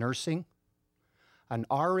like nursing, an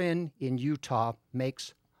RN in Utah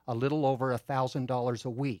makes a little over $1,000 a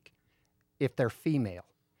week if they're female.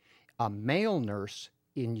 A male nurse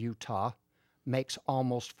in Utah makes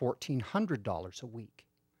almost $1,400 a week.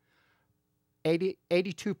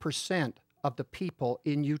 82% of the people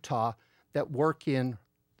in Utah that work in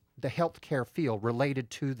the healthcare field related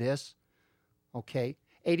to this, okay,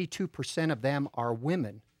 82% of them are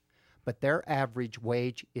women, but their average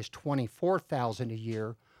wage is $24,000 a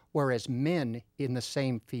year, whereas men in the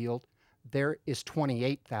same field, there is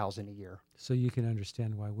 $28,000 a year. So you can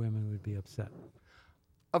understand why women would be upset.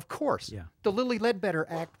 Of course. Yeah. The Lilly Ledbetter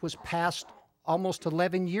Act was passed almost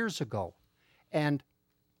 11 years ago, and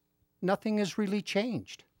nothing has really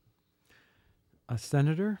changed.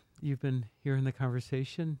 Senator, you've been hearing the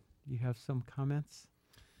conversation. You have some comments?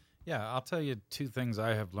 Yeah, I'll tell you 2 things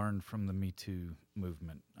I have learned from the Me Too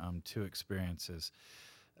movement, 2 experiences.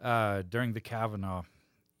 During the Kavanaugh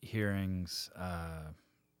hearings,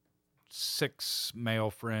 6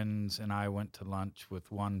 male friends and I went to lunch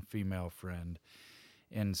with 1 female friend.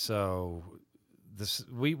 And so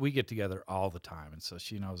we get together all the time. And so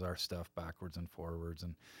she knows our stuff backwards and forwards.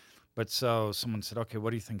 And But so someone said, okay,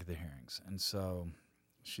 what do you think of the hearings? And so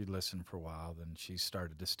she listened for a while. Then she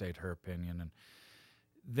started to state her opinion. And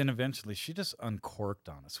then eventually she just uncorked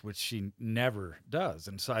on us, which she never does.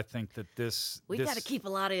 And so I think that We got to keep a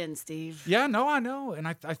lot in, Steve. Yeah, no, I know. And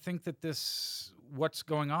I think that what's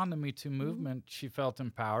going on, the Me Too movement, she felt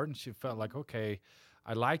empowered and she felt like, okay,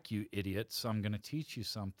 I like you, idiot, so I'm going to teach you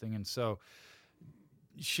something. And so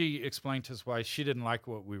she explained to us why she didn't like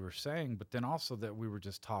what we were saying, but then also that we were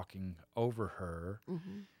just talking over her.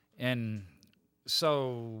 And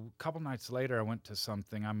so a couple nights later, I went to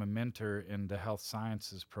something. I'm a mentor in the health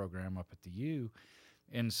sciences program up at the U.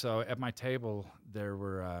 And so at my table, there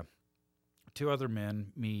were 2 other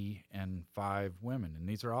men, me, and 5 women. And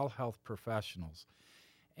these are all health professionals.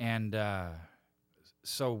 And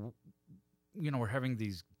so, we're having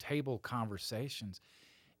these table conversations.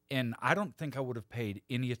 And I don't think I would have paid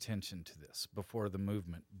any attention to this before the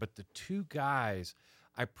movement. But the 2 guys,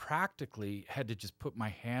 I practically had to just put my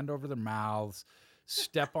hand over their mouths,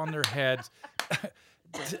 step on their heads.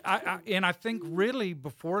 And I think really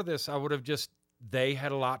before this, I would have they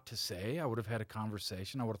had a lot to say. I would have had a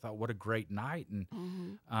conversation. I would have thought, what a great night.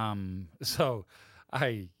 And so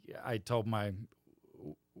I told my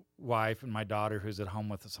wife and my daughter who's at home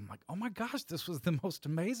with us, I'm like, oh my gosh, this was the most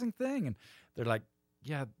amazing thing. And they're like,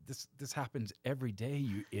 yeah, this happens every day,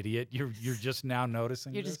 you idiot. You're just now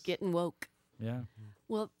noticing You're this? just getting woke. Yeah.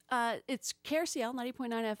 Well, it's KRCL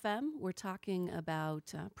 90.9 FM. We're talking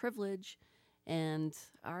about privilege and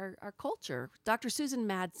our culture. Dr. Susan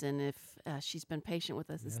Madsen, if she's been patient with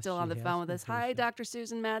us, is still on the phone with us. Hi, Dr.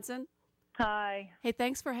 Susan Madsen. Hi. Hey,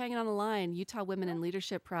 thanks for hanging on the line. Utah Women in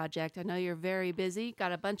Leadership Project. I know you're very busy,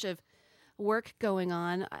 got a bunch of work going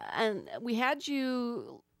on, and we had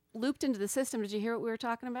you looped into the system. Did you hear what we were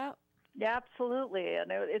talking about? Yeah, absolutely.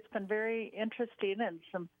 And it's been very interesting and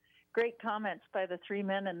some great comments by the 3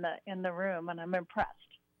 men in the room, and I'm impressed.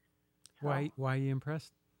 Why are you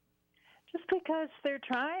impressed? Just because they're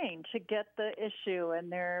trying to get the issue and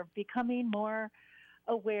they're becoming more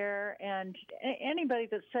aware, and anybody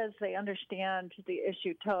that says they understand the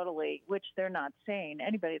issue totally, which they're not saying,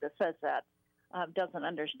 anybody that says that doesn't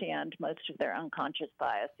understand most of their unconscious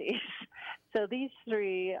biases. So these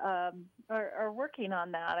 3 are working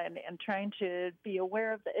on that and trying to be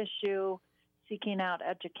aware of the issue, seeking out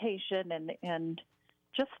education, and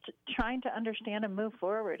just trying to understand and move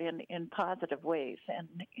forward in positive ways,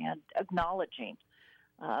 and acknowledging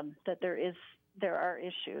that there are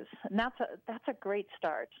issues, and that's a great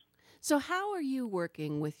start. So how are you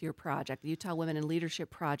working with your project, the Utah Women in Leadership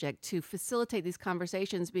Project, to facilitate these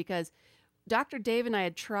conversations? Because Dr. Dave and I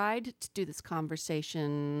had tried to do this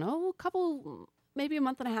conversation, maybe a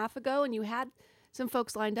month and a half ago, and you had some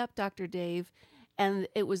folks lined up, Dr. Dave, and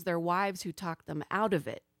it was their wives who talked them out of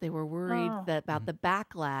it. They were worried about the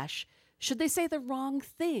backlash. Should they say the wrong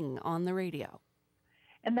thing on the radio?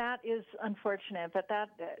 And that is unfortunate, but that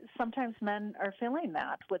sometimes men are feeling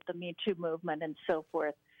that with the Me Too movement and so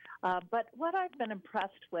forth. But what I've been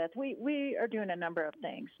impressed with, we are doing a number of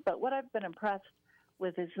things, but what I've been impressed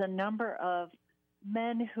with is the number of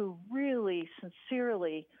men who really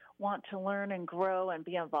sincerely want to learn and grow and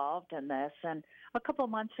be involved in this. And a couple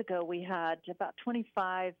of months ago, we had about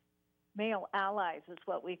 25 male allies, is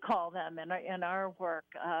what we call them, in our work,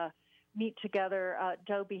 meet together.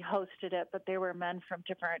 Adobe hosted it, but they were men from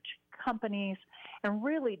different companies and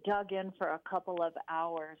really dug in for a couple of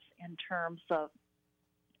hours in terms of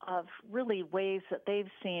really ways that they've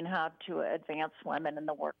seen how to advance women in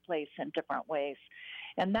the workplace in different ways.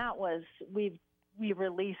 And that was, we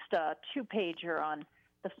released a 2-pager on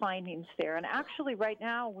the findings there. And actually right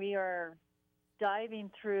now we are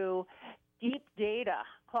diving through deep data,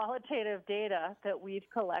 qualitative data that we've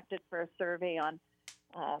collected for a survey on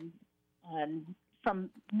from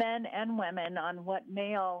men and women on what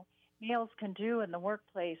males can do in the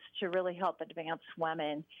workplace to really help advance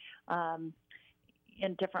women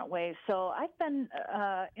in different ways. So I've been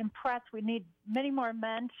impressed. We need many more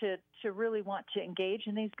men to really want to engage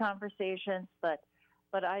in these conversations, but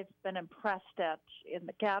I've been impressed in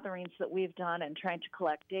the gatherings that we've done and trying to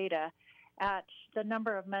collect data at the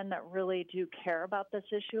number of men that really do care about this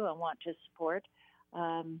issue and want to support.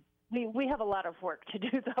 We have a lot of work to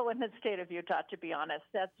do, though, in the state of Utah, to be honest,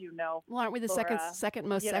 as you know. Well, aren't we the Laura, second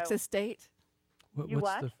most sexist state?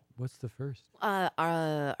 What's the first?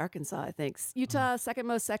 Arkansas, I think. Utah, second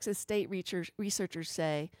most sexist state, researchers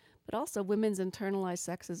say. But also, women's internalized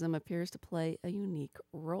sexism appears to play a unique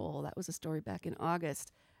role. That was a story back in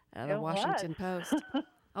August out of the Washington Post.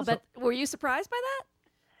 Were you surprised by that?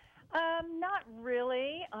 Not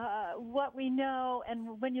really. What we know,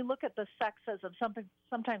 and when you look at the sexism,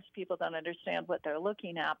 sometimes people don't understand what they're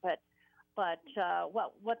looking at. But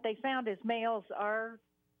what they found is males are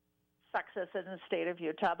sexist in the state of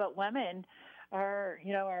Utah, but women are,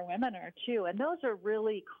 our women are too. And those are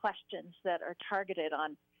really questions that are targeted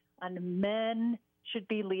on men should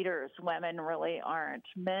be leaders. Women really aren't.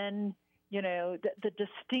 Men, the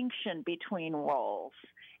distinction between roles.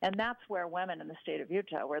 And that's where women in the state of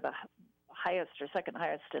Utah were the highest or second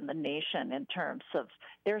highest in the nation in terms of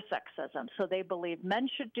their sexism. So they believe men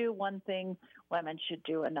should do one thing, women should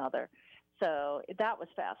do another. So that was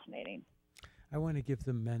fascinating. I want to give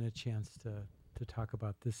the men a chance to talk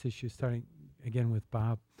about this issue, starting again with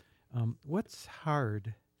Bob. What's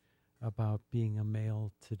hard about being a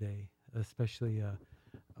male today, especially a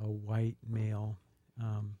white male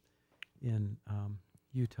in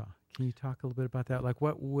Utah? Can you talk a little bit about that? Like,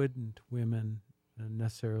 what wouldn't women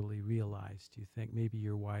necessarily realize, do you think? Maybe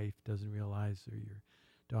your wife doesn't realize, or your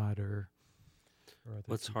daughter, or other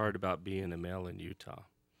What's people. hard about being a male in Utah?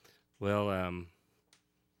 Well,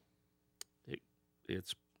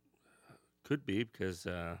 it's could be because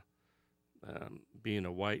being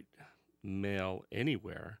a white male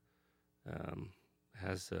anywhere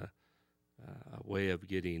has a way of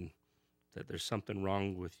getting that there's something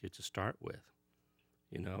wrong with you to start with.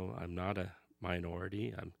 I'm not a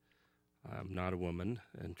minority. I'm not a woman,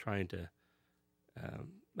 and trying to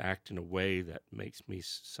act in a way that makes me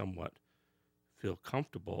somewhat feel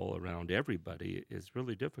comfortable around everybody is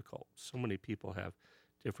really difficult. So many people have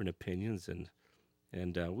different opinions, and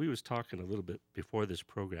we was talking a little bit before this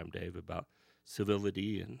program, Dave, about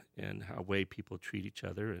civility and how way people treat each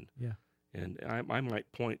other, and I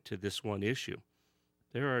might point to this one issue.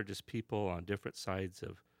 There are just people on different sides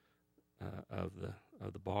of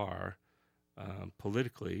the bar,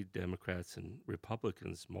 politically, Democrats and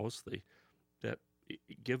Republicans mostly, that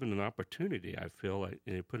given an opportunity, I feel like,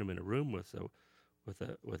 and you put them in a room with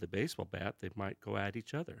a baseball bat, they might go at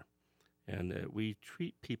each other. And we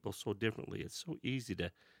treat people so differently. It's so easy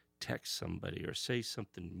to text somebody or say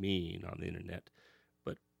something mean on the internet,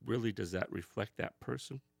 but really, does that reflect that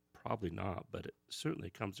person? Probably not, but it certainly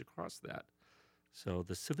comes across that. So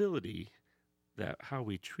the civility, that how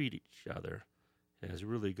we treat each other, has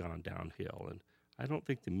really gone downhill, and I don't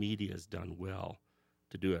think the media has done well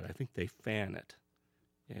to do it. I think they fan it,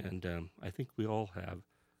 and I think we all have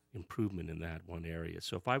improvement in that one area.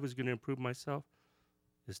 So if I was going to improve myself,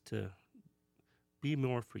 is to be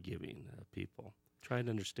more forgiving of people, try to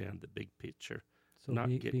understand the big picture, So not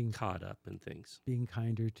get being caught up in things. Being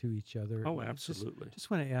kinder to each other. Oh, Just- absolutely.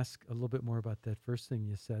 Just want to ask a little bit more about that first thing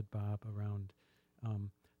you said, Bob, around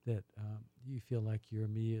that you feel like you're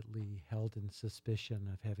immediately held in suspicion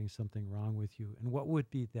of having something wrong with you. And what would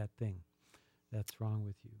be that thing that's wrong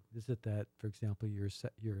with you? Is it that, for example,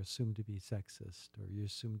 you're assumed to be sexist, or you're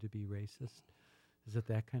assumed to be racist? Is it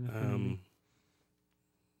that kind of thing?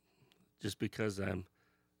 Just because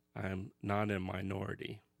I'm not a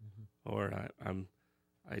minority, or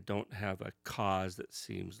I don't have a cause that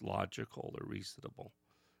seems logical or reasonable.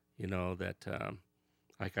 That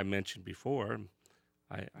like I mentioned before,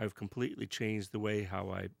 I've completely changed the way how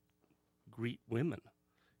I greet women.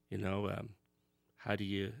 How do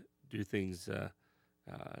you do things?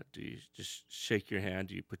 Do you just shake your hand?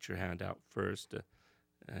 Do you put your hand out first?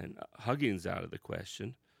 And hugging's out of the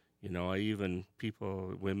question. I even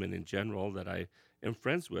women in general that I am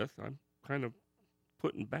friends with, I'm kind of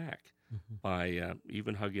putting back by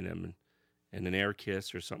even hugging them and an air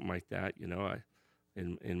kiss or something like that.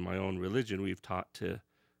 In my own religion, we've taught to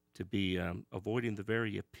be avoiding the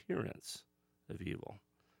very appearance of evil.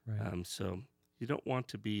 Right. So you don't want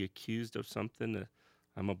to be accused of something.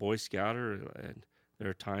 I'm a Boy Scouter, and there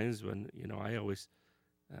are times when, I always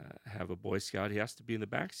have a Boy Scout. He has to be in the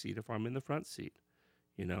back seat if I'm in the front seat,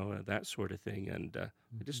 that sort of thing. And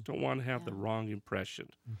I just don't want to have the wrong impression.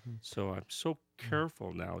 So I'm so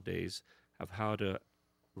careful nowadays of how to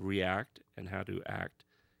react and how to act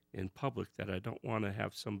in public that I don't want to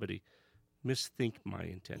have somebody misthink my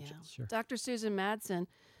intentions. Yeah. Dr. Susan Madsen,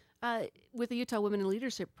 with the Utah Women in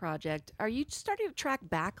Leadership Project, are you starting to track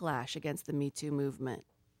backlash against the Me Too movement?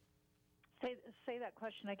 Say that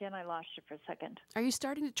question again. I lost you for a second. Are you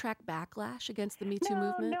starting to track backlash against the Me Too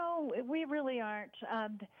movement? No, we really aren't.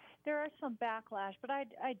 There are some backlash, but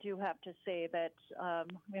I do have to say that I'm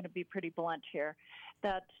going to be pretty blunt here.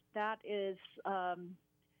 That is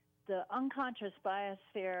the unconscious bias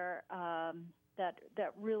there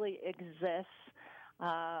that really exists,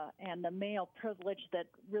 and the male privilege that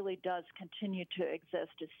really does continue to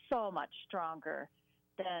exist is so much stronger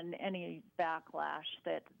than any backlash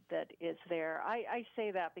that that is there. I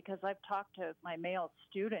say that because I've talked to my male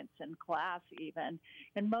students in class even,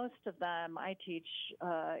 and most of them, I teach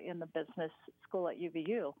in the business school at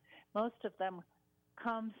UVU, most of them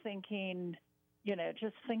come thinking,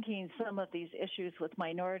 just thinking some of these issues with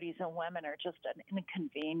minorities and women are just an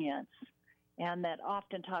inconvenience, and that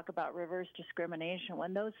often talk about reverse discrimination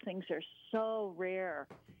when those things are so rare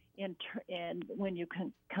in when you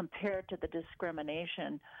can compare to the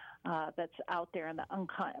discrimination that's out there in the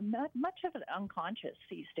much of it unconscious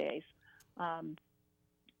these days,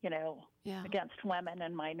 against women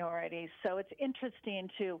and minorities. So it's interesting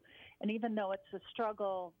and even though it's a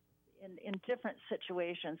struggle in different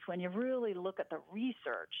situations, when you really look at the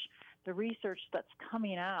research that's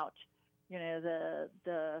coming out,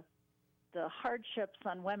 the hardships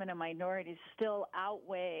on women and minorities still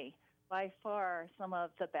outweigh by far some of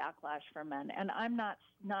the backlash for men. And I'm not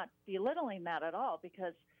belittling that at all,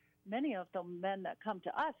 because many of the men that come to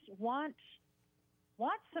us want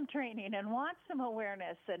some training and want some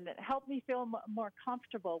awareness and help me feel more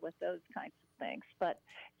comfortable with those kinds of things. But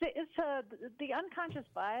the unconscious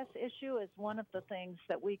bias issue is one of the things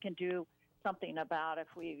that we can do something about if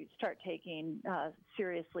we start taking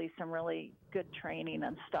seriously some really good training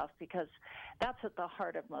and stuff, because that's at the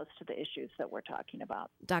heart of most of the issues that we're talking about.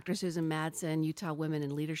 Dr. Susan Madsen, Utah Women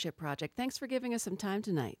in Leadership Project, thanks for giving us some time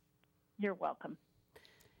tonight. You're welcome.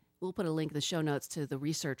 We'll put a link in the show notes to the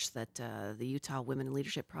research that the Utah Women in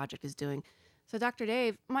Leadership Project is doing. So, Dr.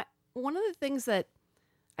 Dave, one of the things that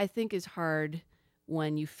I think is hard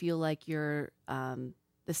when you feel like you're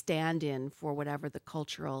the stand-in for whatever the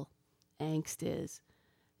cultural angst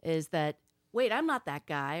is that, wait, I'm not that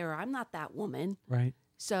guy or I'm not that woman. Right.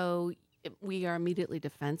 So we are immediately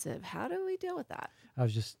defensive. How do we deal with that? I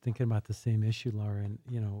was just thinking about the same issue, Laura, and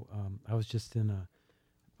I was just in a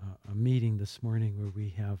meeting this morning where we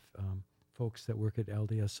have folks that work at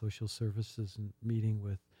LDS Social Services and meeting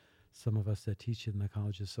with some of us that teach in the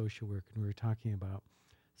College of Social Work, and we were talking about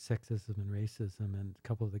sexism and racism, and a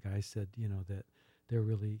couple of the guys said, that they're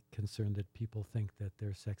really concerned that people think that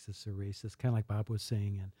they're sexist or racist, kind of like Bob was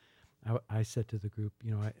saying. And I said to the group,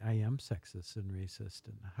 I am sexist and racist,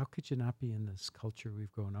 and how could you not be in this culture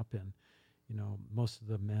we've grown up in? Most of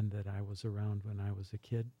the men that I was around when I was a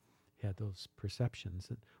kid had those perceptions.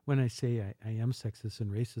 And when I say I am sexist and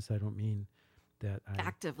racist, I don't mean that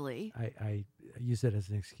actively. I use it as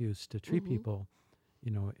an excuse to treat people,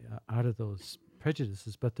 out of those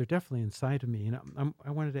prejudices, but they're definitely inside of me. And I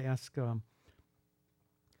wanted to ask,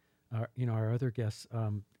 our other guests,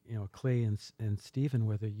 Clay and Stephen,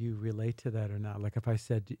 whether you relate to that or not. Like if I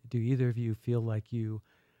said, do either of you feel like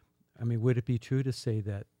would it be true to say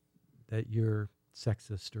that you're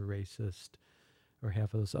sexist or racist or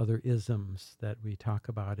have those other isms that we talk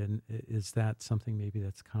about? And is that something maybe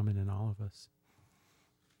that's common in all of us?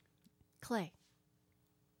 Clay.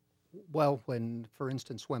 Well, for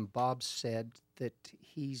instance, when Bob said that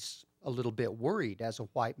he's a little bit worried as a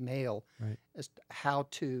white male as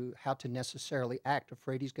to how to necessarily act,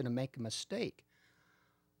 afraid he's going to make a mistake.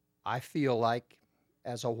 I feel like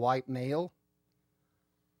as a white male,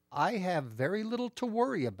 I have very little to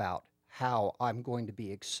worry about how I'm going to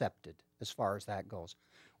be accepted as far as that goes.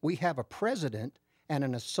 We have a president and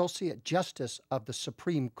an associate justice of the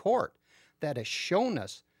Supreme Court that has shown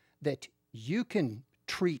us that you can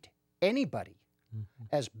treat anybody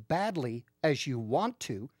as badly as you want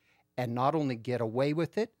to, and not only get away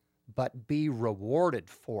with it, but be rewarded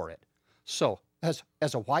for it. So, as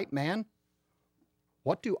a white man,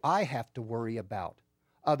 what do I have to worry about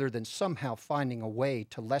other than somehow finding a way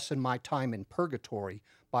to lessen my time in purgatory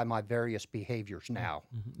by my various behaviors now?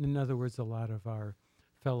 In other words, a lot of our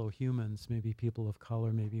fellow humans, maybe people of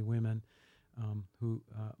color, maybe women, who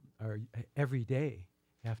are every day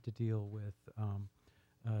have to deal with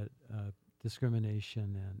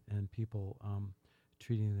discrimination and people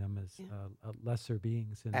treating them as lesser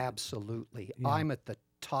beings. And absolutely. I'm at the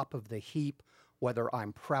top of the heap, whether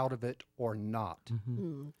I'm proud of it or not.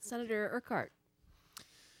 Senator Urquhart.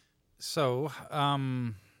 So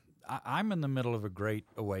I'm in the middle of a great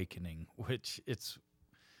awakening, which it's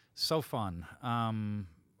so fun.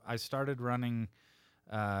 I started running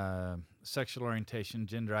sexual orientation,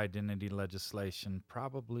 gender identity legislation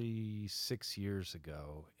probably 6 years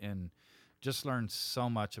ago, and just learned so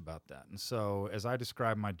much about that. And so as I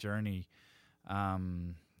describe my journey,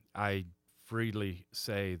 I freely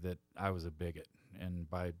say that I was a bigot. And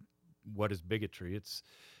by what is bigotry? It's,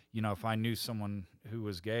 if I knew someone who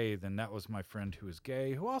was gay, then that was my friend who was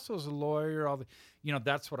gay, who also is a lawyer.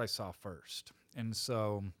 That's what I saw first. And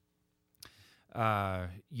so, I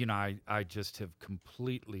just have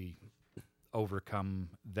completely overcome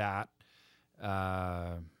that.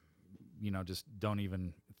 just don't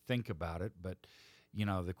even think about it. But,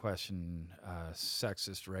 the question,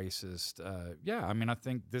 sexist, racist, I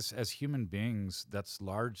think this, as human beings, that's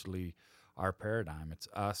largely our paradigm. It's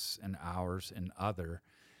us and ours and other.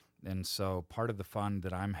 And so part of the fun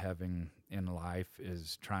that I'm having in life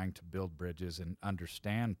is trying to build bridges and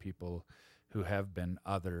understand people who have been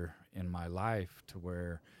other in my life, to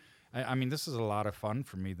where, this is a lot of fun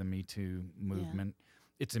for me, the Me Too movement. Yeah.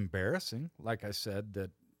 It's embarrassing, like I said,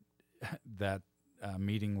 that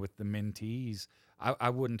meeting with the mentees,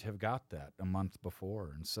 I wouldn't have got that a month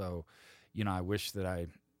before. And so, I wish that I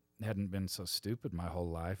hadn't been so stupid my whole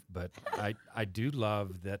life, but I do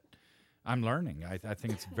love that I'm learning. I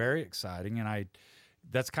think it's very exciting, and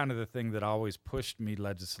that's kind of the thing that always pushed me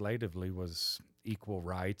legislatively was equal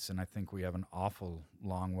rights, and I think we have an awful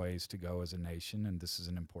long ways to go as a nation, and this is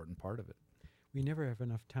an important part of it. We never have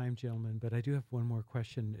enough time, gentlemen, but I do have one more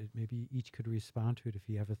question. Maybe each could respond to it if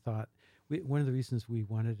you have a thought. One of the reasons we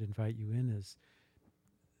wanted to invite you in is,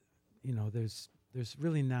 there's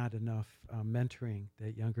really not enough mentoring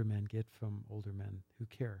that younger men get from older men who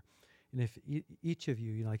care. And if each of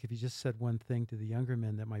you, if you just said one thing to the younger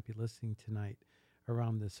men that might be listening tonight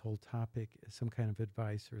around this whole topic, some kind of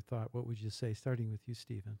advice or thought, what would you say? Starting with you,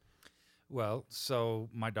 Stephen. Well, so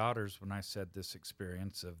my daughters, when I said this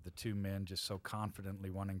experience of the two men just so confidently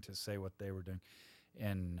wanting to say what they were doing,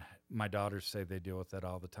 and my daughters say they deal with that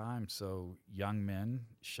all the time. So young men,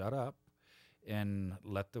 shut up and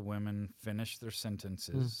let the women finish their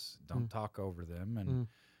sentences. Don't talk over them, and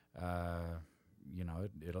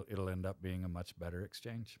it'll end up being a much better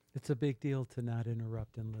exchange. It's a big deal to not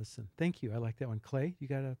interrupt and listen. Thank you. I like that one. Clay, you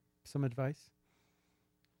got some advice?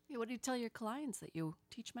 Yeah, what do you tell your clients that you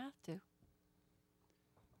teach math to?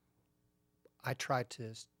 I try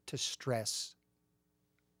to stress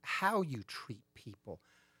how you treat people.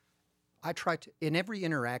 I try to, in every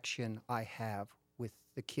interaction I have with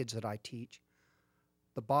the kids that I teach,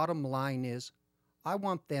 the bottom line is I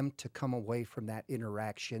want them to come away from that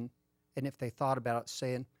interaction, and if they thought about it,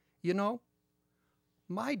 saying,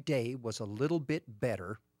 my day was a little bit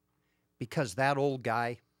better because that old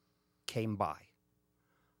guy came by.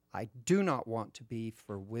 I do not want to be,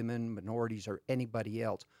 for women, minorities, or anybody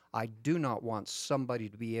else, I do not want somebody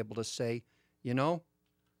to be able to say, I'd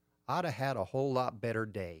have had a whole lot better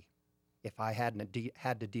day if I hadn't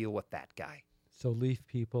had to deal with that guy. So leave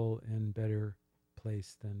people in better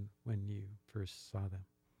place than when you first saw them.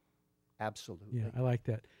 Absolutely. Yeah, I like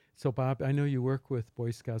that. So Bob, I know you work with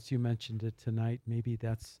Boy Scouts. You mentioned it tonight. Maybe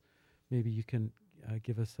you can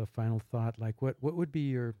give us a final thought. Like what would be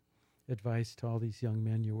your advice to all these young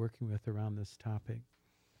men you're working with around this topic?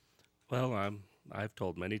 Well, I've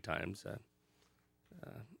told many times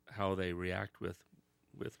how they react with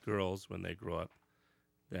girls when they grow up,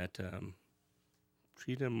 that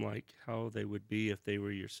treat them like how they would be if they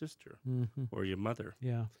were your sister or your mother.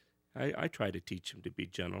 Yeah. I try to teach them to be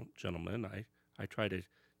gentlemen. I try to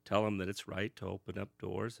tell them that it's right to open up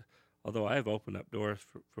doors, although I've opened up doors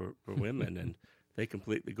for women, and they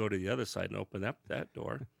completely go to the other side and open up that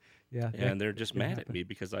door. Yeah, and they're just mad at me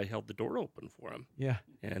because I held the door open for them. Yeah.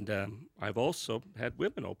 And I've also had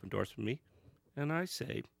women open doors for me, and I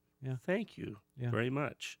say, thank you very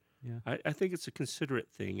much. Yeah. I think it's a considerate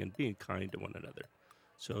thing and being kind to one another.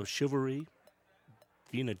 So chivalry,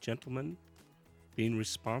 being a gentleman, being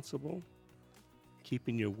responsible,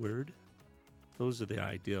 keeping your word, those are the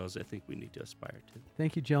ideals I think we need to aspire to.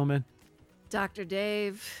 Thank you, gentlemen. Dr.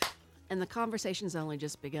 Dave, and the conversation's only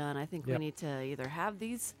just begun. I think we need to either have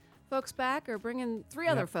these folks back or bring in three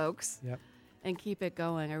other folks and keep it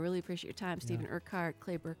going. I really appreciate your time, Stephen Urquhart,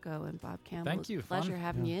 Clay Burko, and Bob Campbell. Thank you. It's a pleasure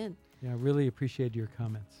having you in. Yeah, I really appreciate your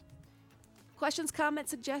comments. Questions,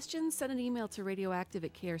 comments, suggestions, send an email to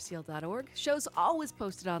radioactive@krcl.org. Show's always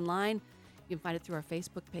posted online. You can find it through our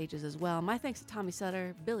Facebook pages as well. My thanks to Tommy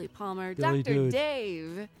Sutter, Billy Palmer, Dr.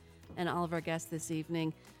 Dave, and all of our guests this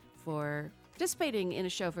evening for participating in a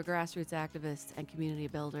show for grassroots activists and community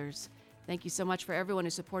builders. Thank you so much for everyone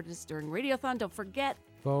who supported us during Radiothon. Don't forget,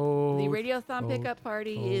 the Radiothon pickup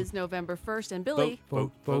party is November 1st. And Billy,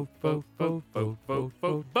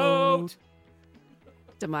 vote.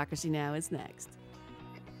 Democracy Now! Is next.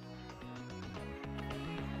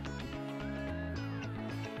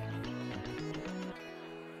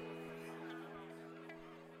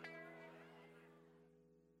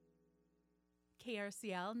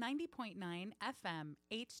 KRCL 90.9 FM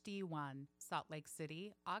HD1, Salt Lake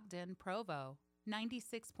City, Ogden, Provo,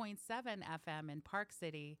 96.7 FM in Park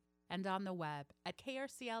City, and on the web at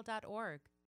krcl.org.